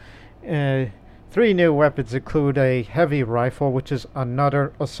 Yeah. 3 new weapons include a heavy rifle, which is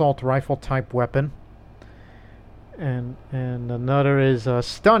another assault rifle type weapon. And another is a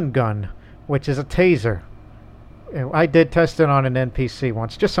stun gun, which is a taser. I did test it on an NPC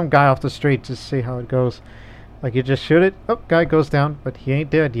once. Just some guy off the street to see how it goes. Like, you just shoot it, guy goes down, but he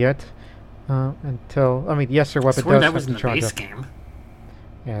ain't dead yet. Yes, your weapon does that was have in to the charge base up. game.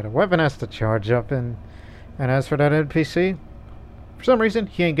 Yeah, the weapon has to charge up, and as for that NPC, for some reason,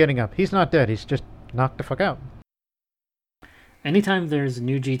 he ain't getting up. He's not dead, he's just knocked the fuck out. Anytime there's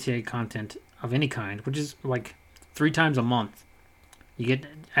new GTA content of any kind, which is like 3 times a month, you get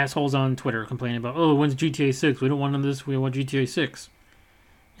assholes on Twitter complaining about, oh, when's GTA 6? We don't want none of this, we want GTA 6.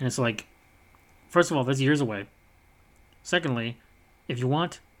 And it's like, first of all, that's years away. Secondly, if you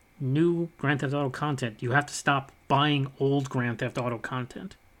want new Grand Theft Auto content, you have to stop buying old Grand Theft Auto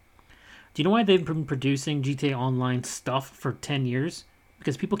content. Do you know why they've been producing GTA Online stuff for 10 years?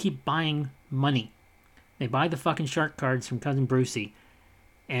 Because people keep buying money. They buy the fucking shark cards from Cousin Brucey,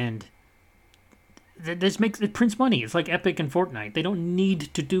 and it prints money. It's like Epic and Fortnite. They don't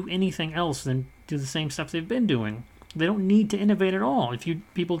need to do anything else than do the same stuff they've been doing. They don't need to innovate at all if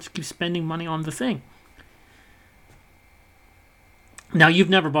people just keep spending money on the thing. Now, you've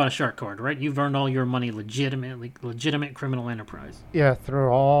never bought a shark card, right? You've earned all your money legitimate criminal enterprise. Yeah, through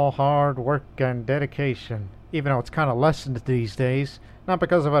all hard work and dedication. Even though it's kind of lessened these days. Not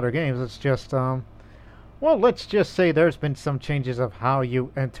because of other games, it's just, let's just say there's been some changes of how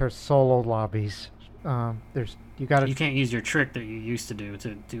you enter solo lobbies. You can't use your trick that you used to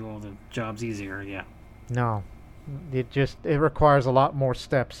do all the jobs easier, yeah. No. It requires a lot more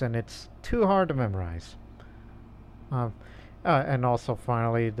steps, and it's too hard to memorize. And also,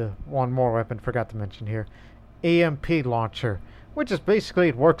 finally, the one more weapon forgot to mention here, EMP launcher, which is basically,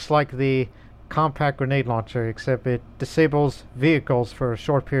 it works like the compact grenade launcher, except it disables vehicles for a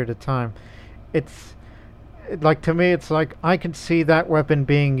short period of time. To me, it's like I can see that weapon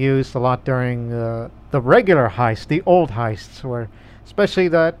being used a lot during the regular heist, the old heists, where, especially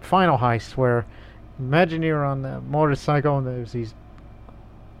that final heist, where imagine you're on the motorcycle and there's these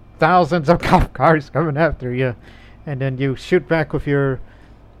thousands of cop cars coming after you, and then you shoot back with your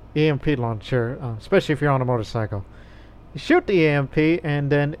EMP launcher, especially if you're on a motorcycle. You shoot the EMP, and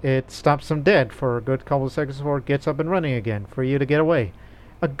then it stops them dead for a good couple of seconds before it gets up and running again, for you to get away.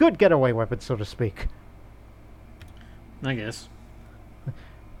 A good getaway weapon, so to speak. I guess.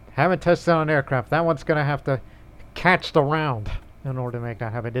 Haven't tested on an aircraft. That one's going to have to catch the round in order to make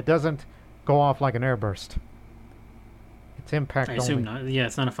that happen. It doesn't go off like an airburst. It's impact only. I assume not. Yeah,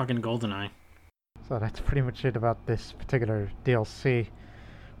 it's not a fucking GoldenEye. So that's pretty much it about this particular DLC,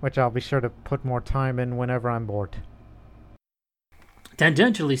 which I'll be sure to put more time in whenever I'm bored.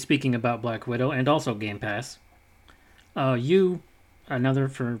 Tangentially speaking about Black Widow and also Game Pass, for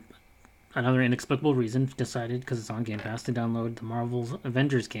another inexplicable reason, decided, because it's on Game Pass, to download the Marvel's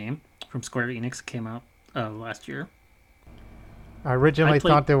Avengers game from Square Enix. Came out last year. I I originally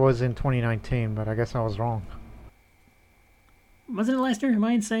played. thought that was in 2019, but I guess I was wrong. Wasn't it last year? Am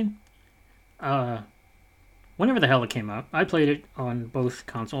I insane? Uh, Whenever the hell it came out, I played it on both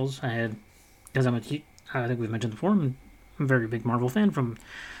consoles. I had because I think we've mentioned before. I'm a very big Marvel fan from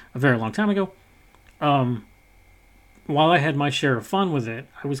a very long time ago. Um, while I had my share of fun with it,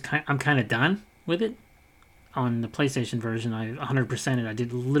 I'm kind of done with it. On the PlayStation version, I 100% it. I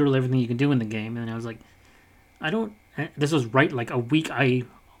did literally everything you can do in the game, and I was like, I don't. This was right like a week. I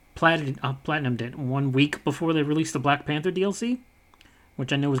platinumed it 1 week before they released the Black Panther DLC,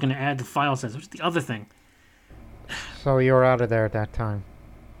 which I knew was going to add the file size. Which is the other thing. So you were out of there at that time.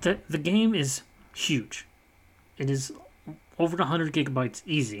 The game is huge. It is over 100 gigabytes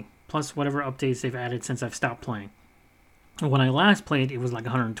easy, plus whatever updates they've added since I've stopped playing. When I last played, it was like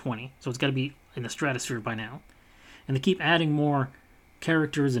 120, so it's got to be in the stratosphere by now. And they keep adding more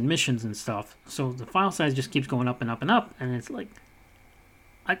characters and missions and stuff, so the file size just keeps going up and up and up, and it's like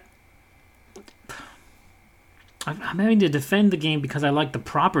I I'm having to defend the game because I like the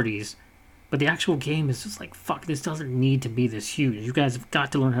properties, but the actual game is just like fuck. This doesn't need to be this huge. You guys have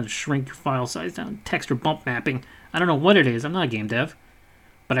got to learn how to shrink your file size down, text or bump mapping. I don't know what it is. I'm not a game dev,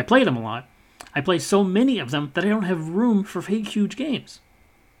 but I play them a lot. I play so many of them that I don't have room for fake huge games.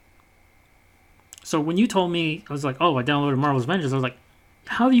 So when you told me, I was like, oh, I downloaded Marvel's Avengers, I was like,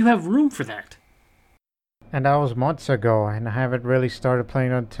 how do you have room for that? And that was months ago, and I haven't really started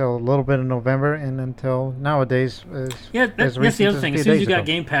playing until a little bit in November, and until nowadays, Yeah, as that's the recent other as a thing. few As soon as days you got ago.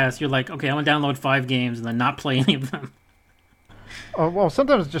 Game Pass, you're like, okay, I'm going to download 5 games and then not play any of them. Well,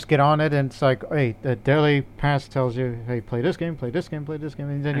 sometimes just get on it, and it's like, hey, the daily pass tells you, hey, play this game, play this game, play this game,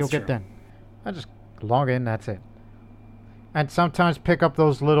 and then That's you'll get true. done. I just log in, that's it. And sometimes pick up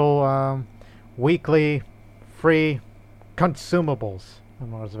those little weekly free consumables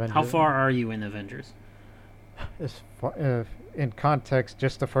in Mars How Avengers. far are you in Avengers? As far, in context,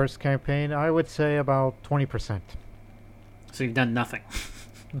 just the first campaign, I would say about 20%. So you've done nothing.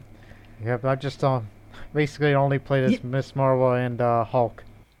 Yeah, I just basically only played Yeah. as Miss Marvel and Hulk.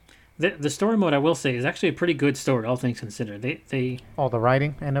 The story mode, I will say, is actually a pretty good story, all things considered. All the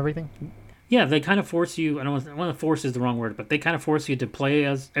writing and everything. Yeah, they kind of force you. I don't want to force is the wrong word, but they kind of force you to play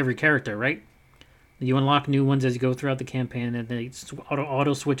as every character, right? You unlock new ones as you go throughout the campaign, and they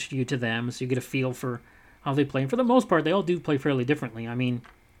auto switch you to them, so you get a feel for how they play. And for the most part, they all do play fairly differently. I mean,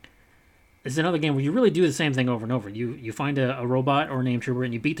 it's another game where you really do the same thing over and over. You find a robot or a name trooper,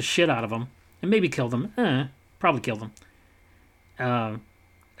 and you beat the shit out of them, and maybe kill them. Probably kill them. And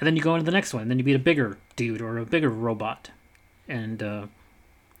then you go into the next one, and then you beat a bigger dude or a bigger robot, and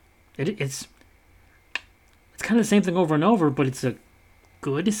it's kind of the same thing over and over, but it's a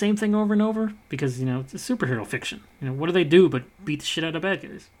good same thing over and over because it's a superhero fiction. What do they do but beat the shit out of bad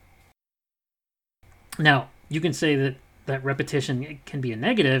guys? Now you can say that repetition can be a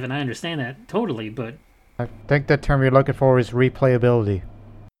negative, and I understand that totally, but I think the term you're looking for is replayability.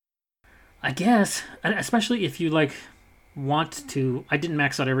 I guess, especially if you like want to. I didn't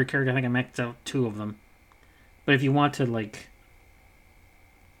max out every character. I think I maxed out 2 of them. But if you want to like,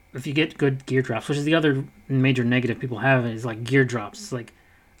 if you get good gear drops, which is the other major negative people have, is like gear drops. It's like,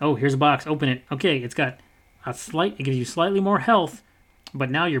 oh, here's a box, open it. Okay, it's got it gives you slightly more health, but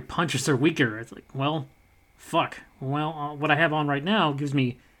now your punches are weaker. It's like, well, fuck. Well, what I have on right now gives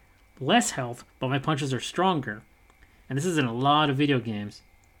me less health, but my punches are stronger. And this is in a lot of video games.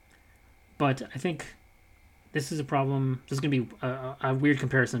 But I think this is a problem. This is going to be a weird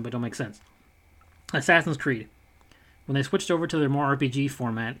comparison, but it'll make sense. Assassin's Creed. When they switched over to their more RPG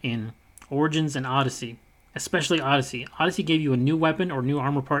format in Origins and Odyssey, especially Odyssey, Odyssey gave you a new weapon or new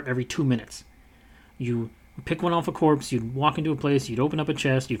armor part every 2 minutes. You pick one off a corpse, you'd walk into a place, you'd open up a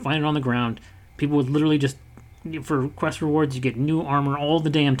chest, you'd find it on the ground. People would literally just, for quest rewards, you get new armor all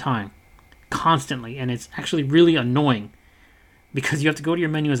the damn time. Constantly. And it's actually really annoying. Because you have to go to your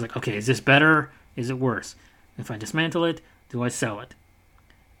menu and it's like, okay, is this better? Is it worse? If I dismantle it, do I sell it?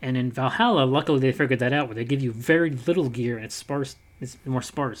 And in Valhalla, luckily they figured that out, where they give you very little gear and it's sparse. It's more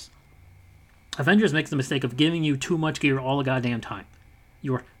sparse. Avengers makes the mistake of giving you too much gear all the goddamn time.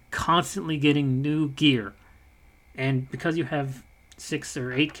 You're constantly getting new gear, and because you have 6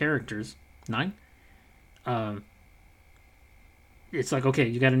 or 8 characters, 9, it's like, okay,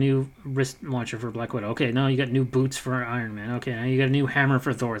 you got a new wrist launcher for Black Widow. Okay, now you got new boots for Iron Man. Okay, now you got a new hammer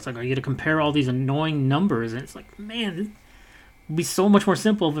for Thor. It's like, you got to compare all these annoying numbers, and it's like, man, it would be so much more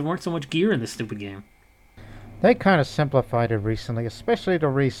simple if there weren't so much gear in this stupid game. They kind of simplified it recently, especially the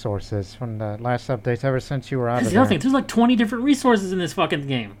resources from the last updates. Ever since you were out That's of the other there, thing. There's like 20 different resources in this fucking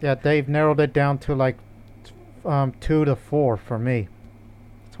game. yeah, they've narrowed it down to like 2 to 4 for me.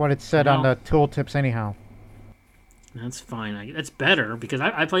 That's what it said on Well, the tooltips, anyhow. That's fine. That's better because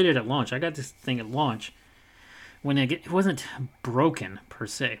I played it at launch. I got this thing at launch when it wasn't broken per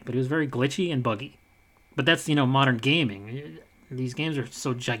se, but it was very glitchy and buggy. But that's modern gaming. These games are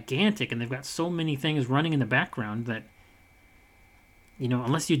so gigantic and they've got so many things running in the background that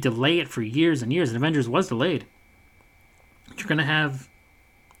unless you delay it for years and years, and Avengers was delayed, you're gonna have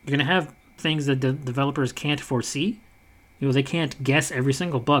things that the developers can't foresee. They can't guess every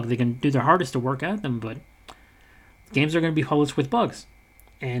single bug. They can do their hardest to work at them, but games are going to be published with bugs.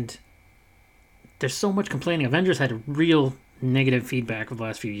 And there's so much complaining. Avengers had a real negative feedback over the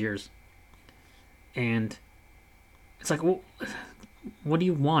last few years. And it's like, well, what do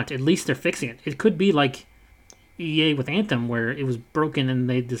you want? At least they're fixing it. It could be like EA with Anthem, where it was broken and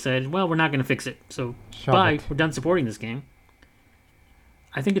they decided, well, we're not going to fix it. So, bye, we're done supporting this game.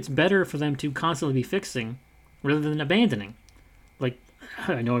 I think it's better for them to constantly be fixing rather than abandoning. Like,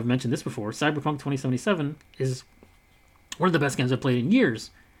 I know I've mentioned this before, Cyberpunk 2077 is one of the best games I've played in years.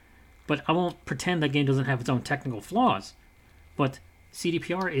 But I won't pretend that game doesn't have its own technical flaws. But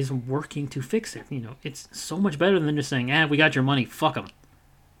CDPR is working to fix it. It's so much better than just saying, we got your money, fuck them.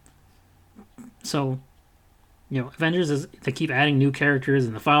 So, Avengers, they keep adding new characters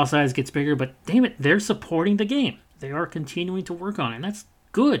and the file size gets bigger, but damn it, they're supporting the game. They are continuing to work on it, and that's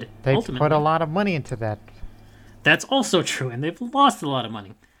good, ultimately. They put a lot of money into that. That's also true, and they've lost a lot of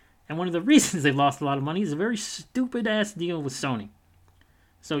money. And one of the reasons they've lost a lot of money is a very stupid-ass deal with Sony.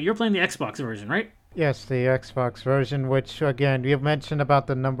 So you're playing the Xbox version, right? Yes, the Xbox version, which, again, you've mentioned about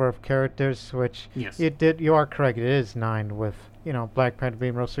the number of characters, which yes. You are correct, it is 9 with, Black Panther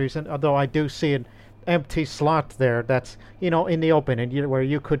being most recent, although I do see an empty slot there that's, in the open, and where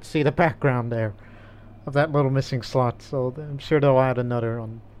you could see the background there of that little missing slot, so I'm sure they'll add another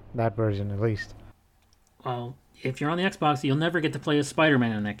on that version, at least. Well, if you're on the Xbox, you'll never get to play as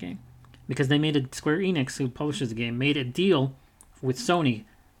Spider-Man in that game, because Square Enix, who publishes the game, made a deal with Sony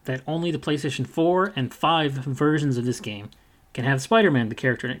that only the PlayStation 4 and 5 versions of this game can have Spider-Man, the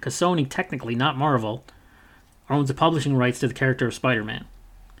character in it, because Sony, technically, not Marvel, owns the publishing rights to the character of Spider-Man.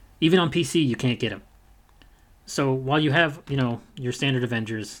 Even on PC, you can't get him. So while you have, your standard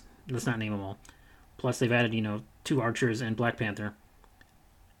Avengers, let's not name them all, plus they've added, 2 Archers and Black Panther,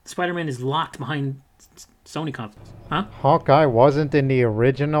 Spider-Man is locked behind Sony consoles. Huh? Hawkeye wasn't in the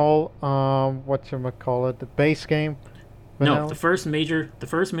original, whatchamacallit, the base game? No, the first major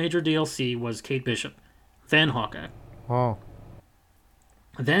DLC was Kate Bishop, then Hawkeye. Oh.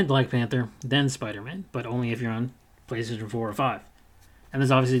 Then Black Panther, then Spider-Man, but only if you're on PlayStation 4 or 5. And there's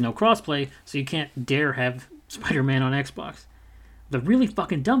obviously no crossplay, so you can't dare have Spider-Man on Xbox. The really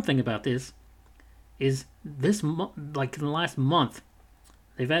fucking dumb thing about this is in the last month,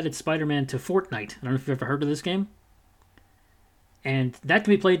 they've added Spider-Man to Fortnite. I don't know if you've ever heard of this game. And that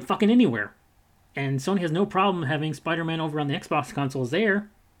can be played fucking anywhere. And Sony has no problem having Spider-Man over on the Xbox consoles there.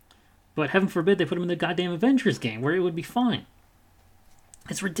 But heaven forbid they put him in the goddamn Avengers game, where it would be fine.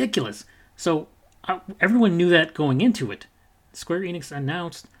 It's ridiculous. So, everyone knew that going into it. Square Enix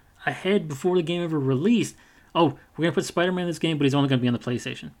announced ahead before the game ever released, we're going to put Spider-Man in this game, but he's only going to be on the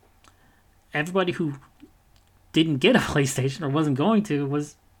PlayStation. Everybody who didn't get a PlayStation or wasn't going to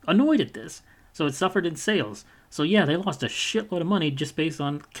was annoyed at this. So it suffered in sales. So yeah, they lost a shitload of money just based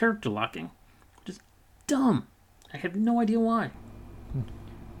on character locking. Just dumb. I have no idea why.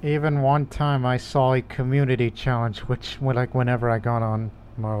 Even one time I saw a community challenge, which whenever I got on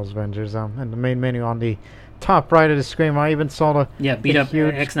Marvel's Avengers, in the main menu on the top right of the screen, I even saw beat up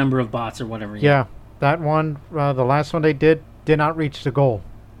huge, X number of bots or whatever. Yeah, that one, the last one they did not reach the goal.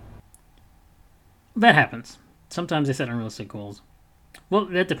 That happens. Sometimes they set unrealistic goals. Well,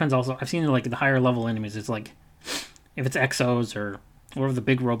 that depends also. I've seen the higher level enemies. It's like if it's Exos or whatever the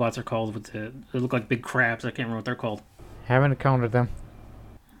big robots are called they look like big crabs. I can't remember what they're called. Haven't encountered them.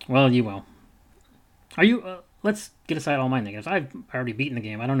 Well, you will. Are you? Let's get aside all my negatives. I've already beaten the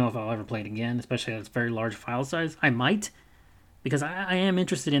game. I don't know if I'll ever play it again, especially at its very large file size. I might, because I am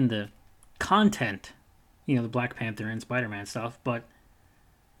interested in the content, the Black Panther and Spider-Man stuff, but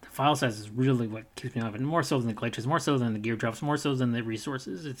the file size is really what keeps me off it. More so than the glitches, more so than the gear drops, more so than the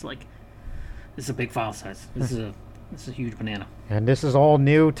resources. It's like, this is a big file size. This is a huge banana. And this is all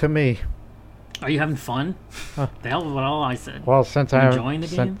new to me. Are you having fun? The hell of what all I said. Well, since I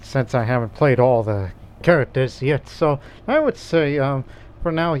haven't played all the characters yet, so I would say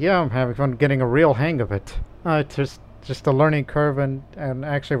for now, yeah, I'm having fun getting a real hang of it. Just a learning curve and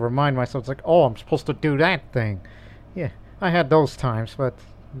actually remind myself, it's like, I'm supposed to do that thing. Yeah, I had those times, but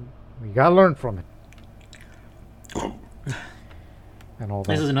you gotta learn from it. And all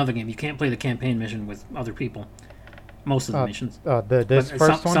that. This is another game. You can't play the campaign mission with other people. Most of the missions. This But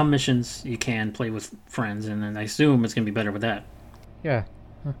first one? some missions you can play with friends, and then I assume it's gonna be better with that. Yeah.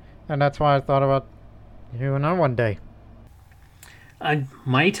 And that's why I thought about you and I one day. I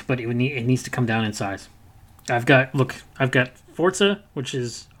might, but it needs to come down in size. I've got Forza, which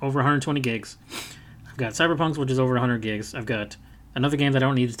is over 120 gigs. I've got Cyberpunk, which is over 100 gigs. I've got another game that I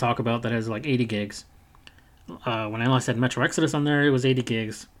don't need to talk about that has like 80 gigs. When I last had Metro Exodus on there, it was 80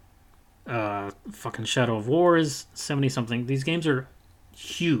 gigs. Fucking Shadow of War is 70 something. These games are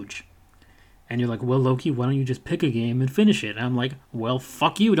huge. And you're like, well, Loki, why don't you just pick a game and finish it? And I'm like, well,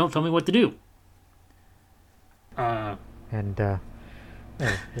 fuck you. Don't tell me what to do. And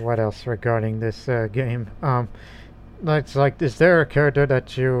what else regarding this game? It's like, is there a character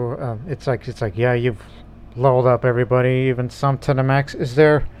that you? It's like, yeah, you've leveled up everybody, even some to the max. Is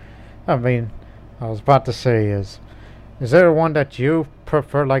there? I mean, I was about to say, is there one that you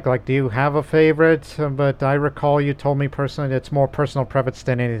prefer? Like, do you have a favorite? But I recall you told me personally it's more personal preference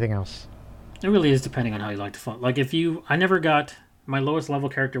than anything else. It really is depending on how you like to fun. Like I never got my lowest level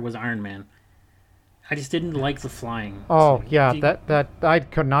character was Iron Man. I just didn't like the flying. Oh So yeah, that I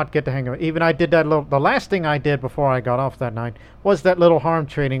could not get the hang of it. Even I did that little. The last thing I did before I got off that night was that little harm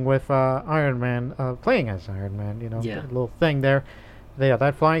training with Iron Man, playing as Iron Man. You know, yeah. that little thing there. Yeah,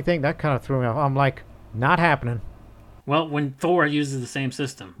 that flying thing that kind of threw me off. I'm like, not happening. Well, when Thor uses the same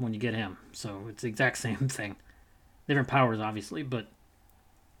system when you get him, so it's the exact same thing. Different powers, obviously, but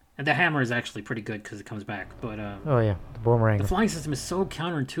and the hammer is actually pretty good because it comes back. But Oh yeah, the boomerang. the flying system is so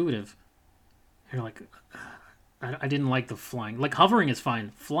counterintuitive. You're like, I didn't like the flying. Like hovering is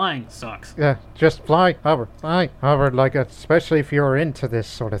fine. Flying sucks. Yeah, just fly, hover. Like especially if you're into this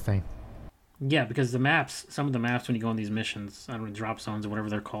sort of thing. Yeah, because the maps, some of the maps when you go on these missions, I don't know, drop zones or whatever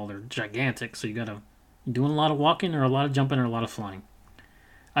they're called, they're gigantic. So you're doing a lot of walking or a lot of jumping or a lot of flying.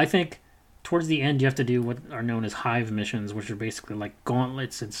 I think towards the end you have to do what are known as hive missions, which are basically like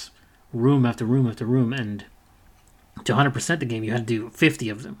gauntlets. It's room after room after room, and to 100% the game you had to do 50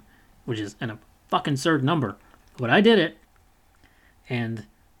 of them, which is a fucking absurd number. But I did it, and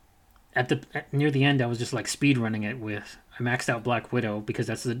near the end I was just like speed running it with I maxed out Black Widow because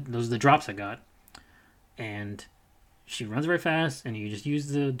those are the drops I got, and she runs very fast, and you just use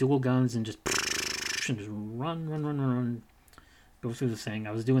the dual guns and just run, go through the thing.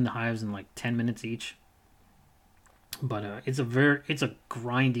 I was doing the hives in like 10 minutes each, but it's a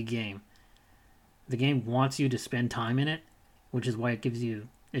grindy game. The game wants you to spend time in it, which is why it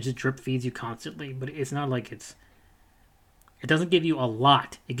just drip feeds you constantly. But it's not like it doesn't give you a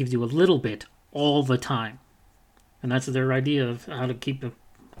lot. It gives you a little bit all the time, and that's their idea of how to keep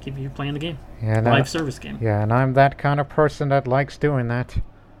you playing the game. Yeah, live service game. Yeah, and I'm that kind of person that likes doing that.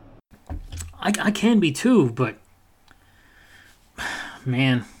 I can be too, but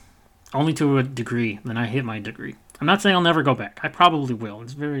man, only to a degree. Then I hit my degree. I'm not saying I'll never go back. I probably will.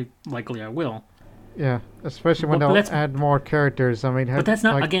 It's very likely I will. Yeah, especially when they'll add more characters. I mean, but that's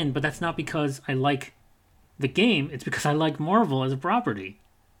not But that's not because I like the game. It's because I like Marvel as a property.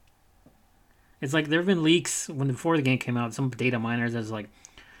 It's like there have been leaks before the game came out. Some data miners as like,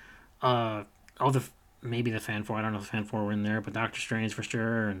 maybe the Fan 4. I don't know if the Fan 4 were in there, but Doctor Strange for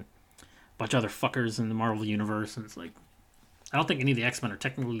sure, and a bunch of other fuckers in the Marvel universe. And it's like, I don't think any of the X-Men are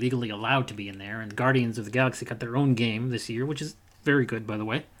technically legally allowed to be in there. And Guardians of the Galaxy got their own game this year, which is very good, by the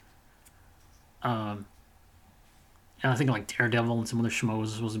way. And I think like Daredevil and some other schmoes are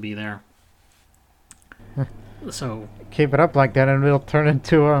supposed to be there. So keep it up like that, and it'll turn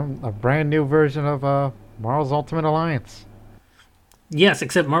into a brand new version of Marvel's Ultimate Alliance. Yes,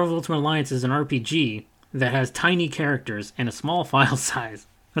 except Marvel Ultimate Alliance is an RPG that has tiny characters and a small file size.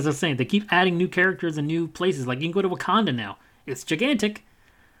 As I was saying, they keep adding new characters and new places. Like, you can go to Wakanda now. It's gigantic.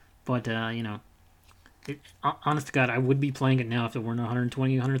 But, honest to God, I would be playing it now if it weren't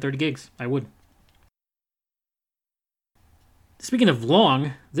 120, 130 gigs. I would. Speaking of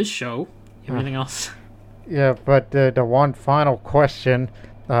long, this show, anything else? Yeah, but the one final question,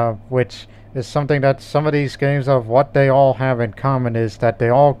 which is something that some of these games of what they all have in common is that they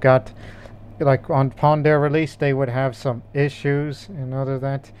all got, like upon their release, they would have some issues and other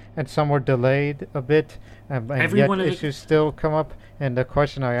that, and some were delayed a bit, and yet issues still come up. And the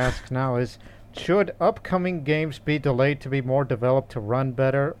question I ask now is, should upcoming games be delayed to be more developed to run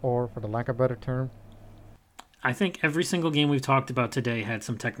better, or for the lack of a better term? I think every single game we've talked about today had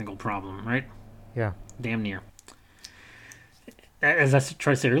some technical problem, right? Yeah. Damn near. As I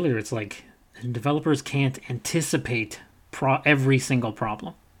tried to say earlier, it's like developers can't anticipate every single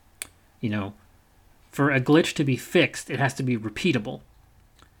problem. You know, for a glitch to be fixed, it has to be repeatable.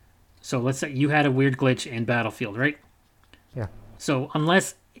 So let's say you had a weird glitch in Battlefield, right? Yeah. So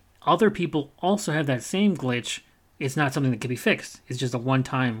unless other people also have that same glitch, it's not something that can be fixed. It's just a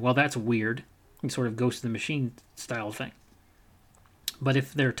one-time, well, that's weird, and sort of ghost of the machine style thing. But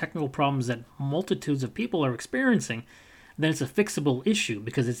if there are technical problems that multitudes of people are experiencing, then it's a fixable issue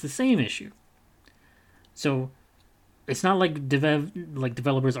because it's the same issue. So it's not like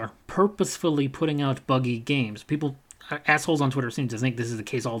developers are purposefully putting out buggy games. People, assholes on Twitter seem to think this is the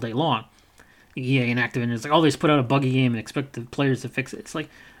case all day long. EA and Activision is like, oh, they just put out a buggy game and expect the players to fix it. It's like,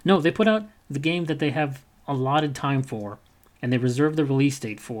 no, they put out the game that they have allotted time for, and they reserve the release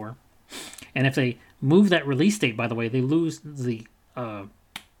date for. And if they move that release date, by the way, they lose the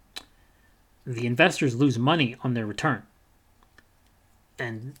investors lose money on their return.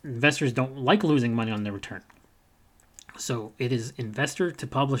 And investors don't like losing money on their return. So it is investor to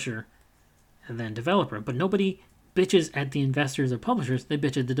publisher and then developer. But nobody bitches at the investors or publishers, they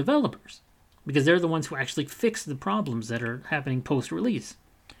bitch at the developers. Because they're the ones who actually fix the problems that are happening post-release.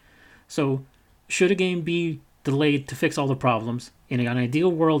 So, should a game be delayed to fix all the problems? In an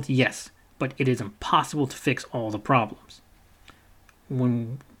ideal world, yes. But it is impossible to fix all the problems.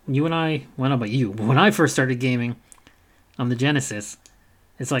 When you and I, well, not about you, but when I first started gaming on the Genesis,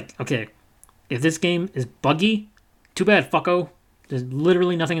 it's like, okay, if this game is buggy, too bad, fucko. There's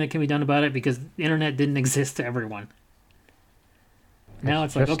literally nothing that can be done about it because the internet didn't exist to everyone. Now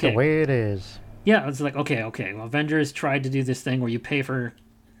it's like, okay. Just the way it is. Yeah, it's like, okay. Well, Avengers tried to do this thing where you pay for,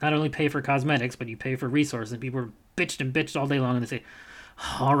 not only pay for cosmetics, but you pay for resources. And people bitched all day long, and they say,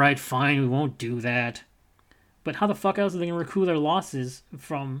 all right, fine, we won't do that. But how the fuck else are they going to recoup their losses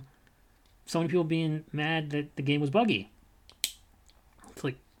from so many people being mad that the game was buggy? It's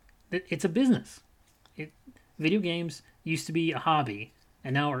like, it's a business. Video games used to be a hobby,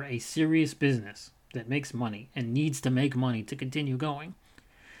 and now are a serious business that makes money and needs to make money to continue going.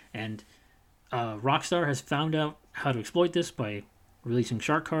 And Rockstar has found out how to exploit this by releasing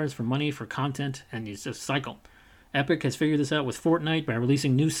shark cards for money, for content, and it's a cycle. Epic has figured this out with Fortnite by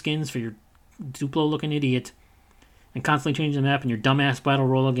releasing new skins for your Duplo-looking idiot and constantly changing the map and your dumbass battle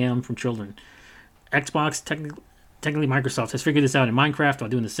royale game from children. Xbox, technically Microsoft, has figured this out in Minecraft while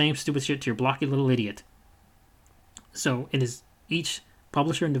doing the same stupid shit to your blocky little idiot. So it is each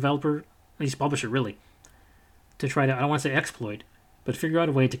publisher and developer, each publisher really, to try to, I don't want to say exploit, but figure out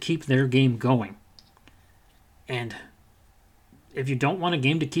a way to keep their game going. And if you don't want a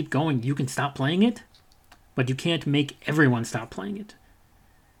game to keep going, you can stop playing it, but you can't make everyone stop playing it.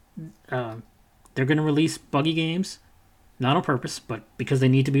 They're going to release buggy games, not on purpose, but because they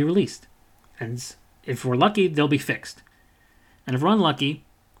need to be released. And if we're lucky, they'll be fixed. And if we're unlucky,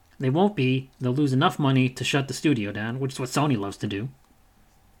 they won't be. They'll lose enough money to shut the studio down, which is what Sony loves to do.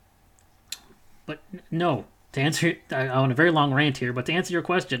 But no, to answer, I want a very long rant here, but to answer your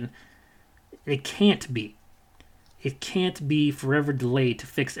question, it can't be. It can't be forever delayed to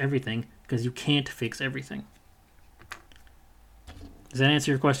fix everything, because you can't fix everything. Does that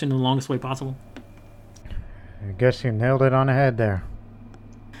answer your question in the longest way possible? I guess you nailed it on the head there.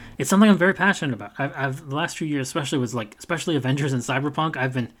 It's something I'm very passionate about. I've the last few years, especially Avengers and Cyberpunk,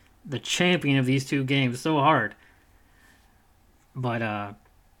 I've been the champion of these two games so hard. But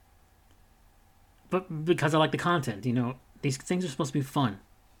because I like the content, these things are supposed to be fun.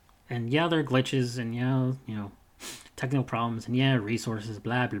 And yeah, there are glitches, and yeah, technical problems, and yeah, resources,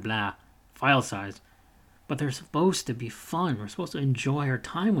 blah, blah, blah, file size. But they're supposed to be fun. We're supposed to enjoy our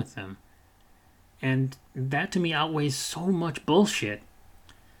time with them. And that to me outweighs so much bullshit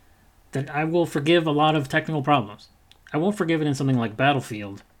that I will forgive a lot of technical problems. I won't forgive it in something like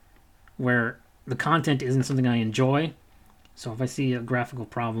Battlefield, where the content isn't something I enjoy. So if I see a graphical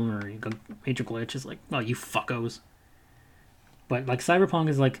problem or a major glitch, it's like, well, you fuckos. But like Cyberpunk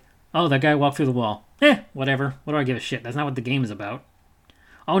is like, oh, that guy walked through the wall. Whatever. What do I give a shit? That's not what the game is about.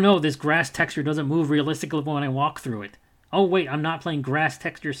 Oh no, this grass texture doesn't move realistically when I walk through it. Oh wait, I'm not playing Grass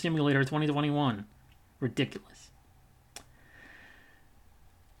Texture Simulator 2021. Ridiculous.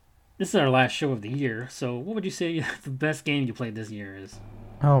 This is our last show of the year, so what would you say the best game you played this year is?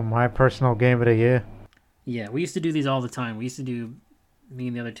 Oh, my personal game of the year? Yeah, we used to do these all the time. We used to do, me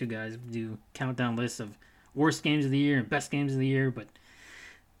and the other two guys, do countdown lists of worst games of the year and best games of the year, but,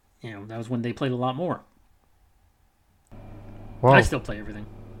 that was when they played a lot more. Well, I still play everything.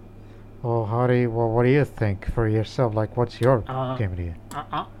 Well, what do you think for yourself? Like, what's your game of the year?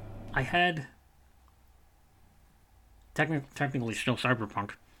 I had, technically still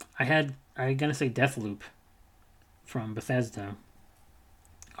Cyberpunk. I'm gonna say Deathloop from Bethesda.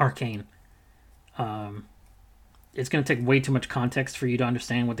 Arcane. It's gonna take way too much context for you to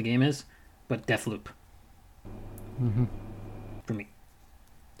understand what the game is, but Deathloop. Mm-hmm. For me.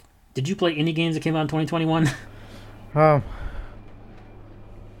 Did you play any games that came out in 2021?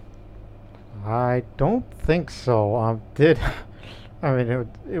 I don't think so. Did I mean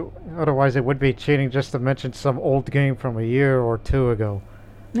otherwise it would be cheating just to mention some old game from a year or two ago.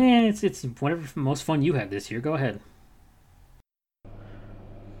 Yeah, it's whatever most fun you had this year. Go ahead.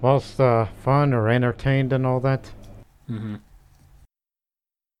 Most fun or entertained and all that. Mm-hmm.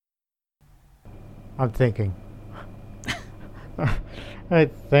 I'm thinking. I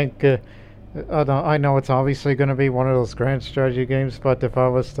think. I know it's obviously going to be one of those grand strategy games, but if I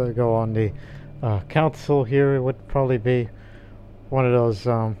was to go on the council here, it would probably be one of those.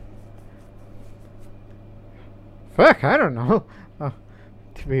 Fuck, I don't know.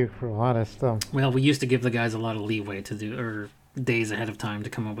 To be real honest, Well, we used to give the guys a lot of leeway to do, or days ahead of time to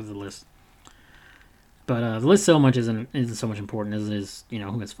come up with a list. But the list so much isn't so much important as it is,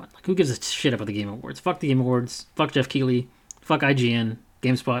 who has fun. Like, who gives a shit about the Game Awards? Fuck the Game Awards. Fuck Jeff Keighley. Fuck IGN.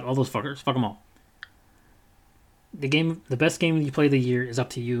 GameSpot. All those fuckers. Fuck them all. The best game you play the year is up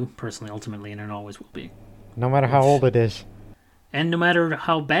to you personally, ultimately, and it always will be. no matter how old it is. And no matter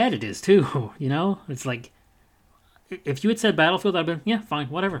how bad it is, too. It's like, if you had said Battlefield, I'd been, yeah, fine,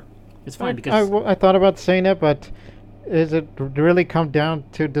 whatever. It's fine because I thought about saying it, but is it really come down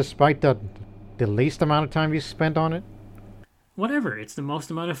to despite the least amount of time you spend on it? whatever. It's the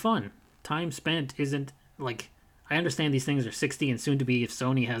most amount of fun. Time spent isn't like, I understand these things are 60 and soon to be, if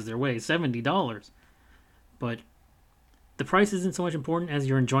Sony has their way, $70. But the price isn't so much important as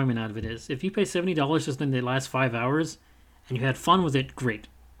your enjoyment out of it is. If you pay $70 just in the last 5 hours and you had fun with it, great.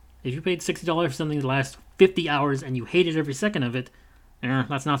 If you paid $60 for something that lasts 50 hours and you hated every second of it,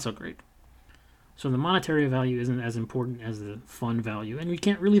 that's not so great. So the monetary value isn't as important as the fun value, and we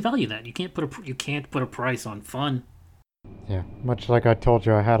can't really value that. You can't put a price on fun. Yeah, much like I told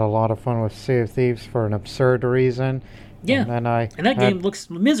you, I had a lot of fun with Sea of Thieves for an absurd reason. Yeah, and that game looks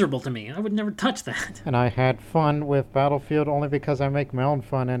miserable to me. I would never touch that. And I had fun with Battlefield only because I make my own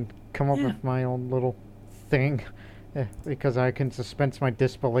fun and come up with my own little thing. Because I can suspend my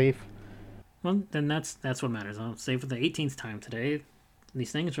disbelief. Well, then that's what matters. I'll say for the 18th time today,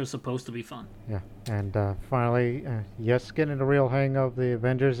 these things are supposed to be fun. Yeah, and finally, yes, getting the real hang of the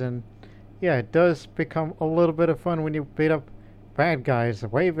Avengers, and yeah, it does become a little bit of fun when you beat up bad guys,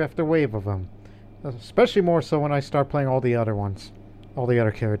 wave after wave of them. Especially more so when I start playing all the other ones, all the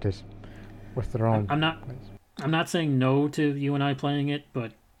other characters, with their own. I'm not saying no to you and I playing it,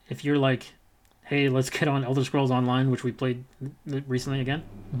 but if you're like, hey, let's get on Elder Scrolls Online, which we played recently again,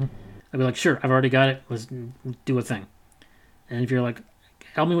 I'd be like, sure, I've already got it. Let's do a thing. And if you're like,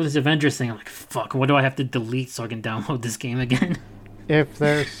 help me with this Avengers thing, I'm like, fuck, what do I have to delete so I can download this game again? If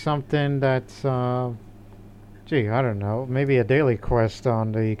there's something that's, I don't know, maybe a daily quest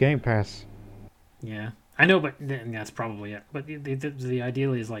on the Game Pass. Yeah, I know, but that's probably it. But the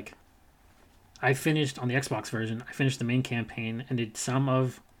ideal is like, I finished on the Xbox version. I finished the main campaign and did some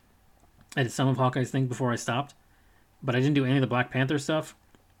of Hawkeye's thing before I stopped, but I didn't do any of the Black Panther stuff.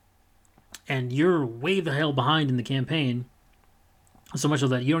 And you're way the hell behind in the campaign, so much so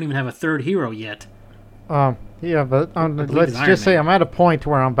that you don't even have a third hero yet. Yeah, but let's just say I'm at a point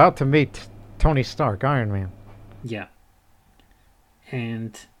where I'm about to meet Tony Stark, Iron Man. Yeah.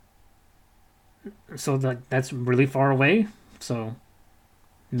 And so that's really far away. So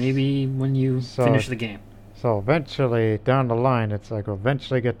maybe when you finish the game. So eventually, down the line, it's like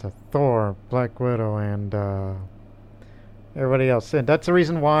eventually get to Thor, Black Widow, and everybody else. And that's the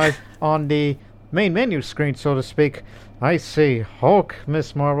reason why on the main menu screen, so to speak, I see Hulk,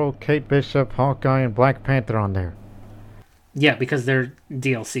 Miss Marvel, Kate Bishop, Hawkeye, and Black Panther on there. Yeah, because they're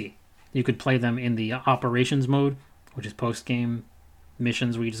DLC. You could play them in the operations mode, which is post-game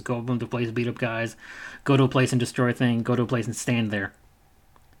missions where you just go up to a place, beat up guys, go to a place and destroy a thing, go to a place and stand there.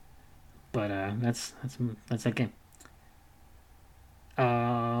 But that's that game.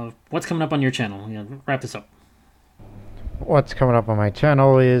 What's coming up on your channel? Wrap this up. What's coming up on my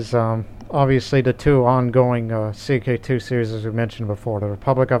channel is obviously the two ongoing CK2 series as we mentioned before, the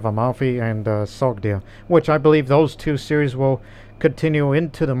Republic of Amalfi and Sogdia, which I believe those two series will continue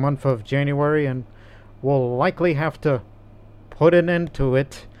into the month of January, and we'll likely have to put an end to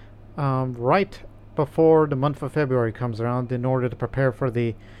it right before the month of February comes around in order to prepare for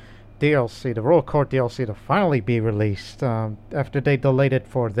the DLC, the Royal Court DLC, to finally be released after they delayed it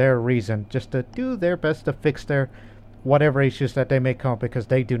for their reason, just to do their best to fix their whatever issues that they may come, because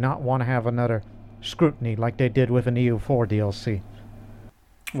they do not want to have another scrutiny like they did with an EU4 DLC.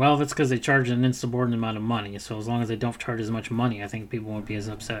 Well, that's because they charge an insubordinate amount of money, so as long as they don't charge as much money, I think people won't be as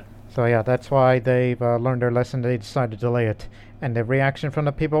upset. So yeah, that's why they've learned their lesson. They decided to delay it. And the reaction from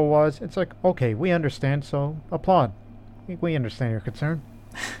the people was, it's like, okay, we understand, so applaud. We understand your concern.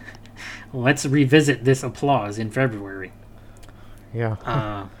 Let's revisit this applause in February.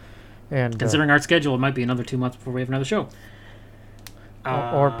 Yeah. And Considering our schedule, it might be another 2 months before we have another show.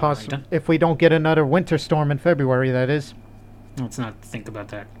 or possibly if we don't get another winter storm in February, that is. Let's not think about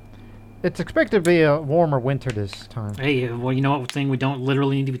that. It's expected to be a warmer winter this time. Hey, well, you know what thing we don't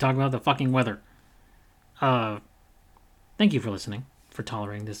literally need to be talking about? The fucking weather. Thank you for listening, for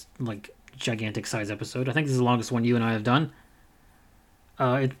tolerating this, like, gigantic size episode. I think this is the longest one you and I have done.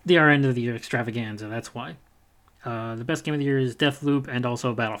 The end of the year extravaganza, that's why. The best game of the year is Deathloop and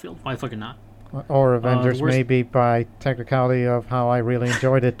also Battlefield. Why fucking not? Or Avengers, maybe by technicality of how I really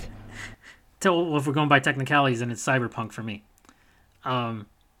enjoyed it. Well, if we're going by technicalities, then it's Cyberpunk for me.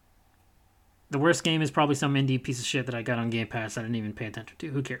 The worst game is probably some indie piece of shit that I got on Game Pass I didn't even pay attention to.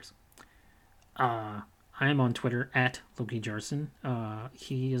 Who cares? I am on Twitter at Loki Jarson.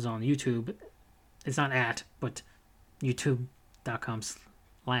 He is on YouTube. It's not at, but youtube.com/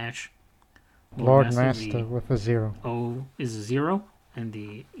 L0rd Masta with a 0. O is a 0, and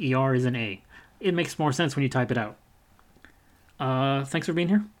the ER is an A. It makes more sense when you type it out. Thanks for being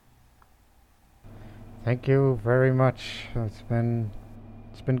here. Thank you very much. It's been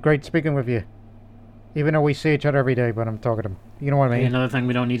great speaking with you. Even though we see each other every day, but I'm talking to him. You know what I mean? Another thing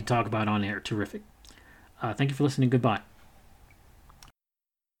we don't need to talk about on air. Terrific. Thank you for listening. Goodbye.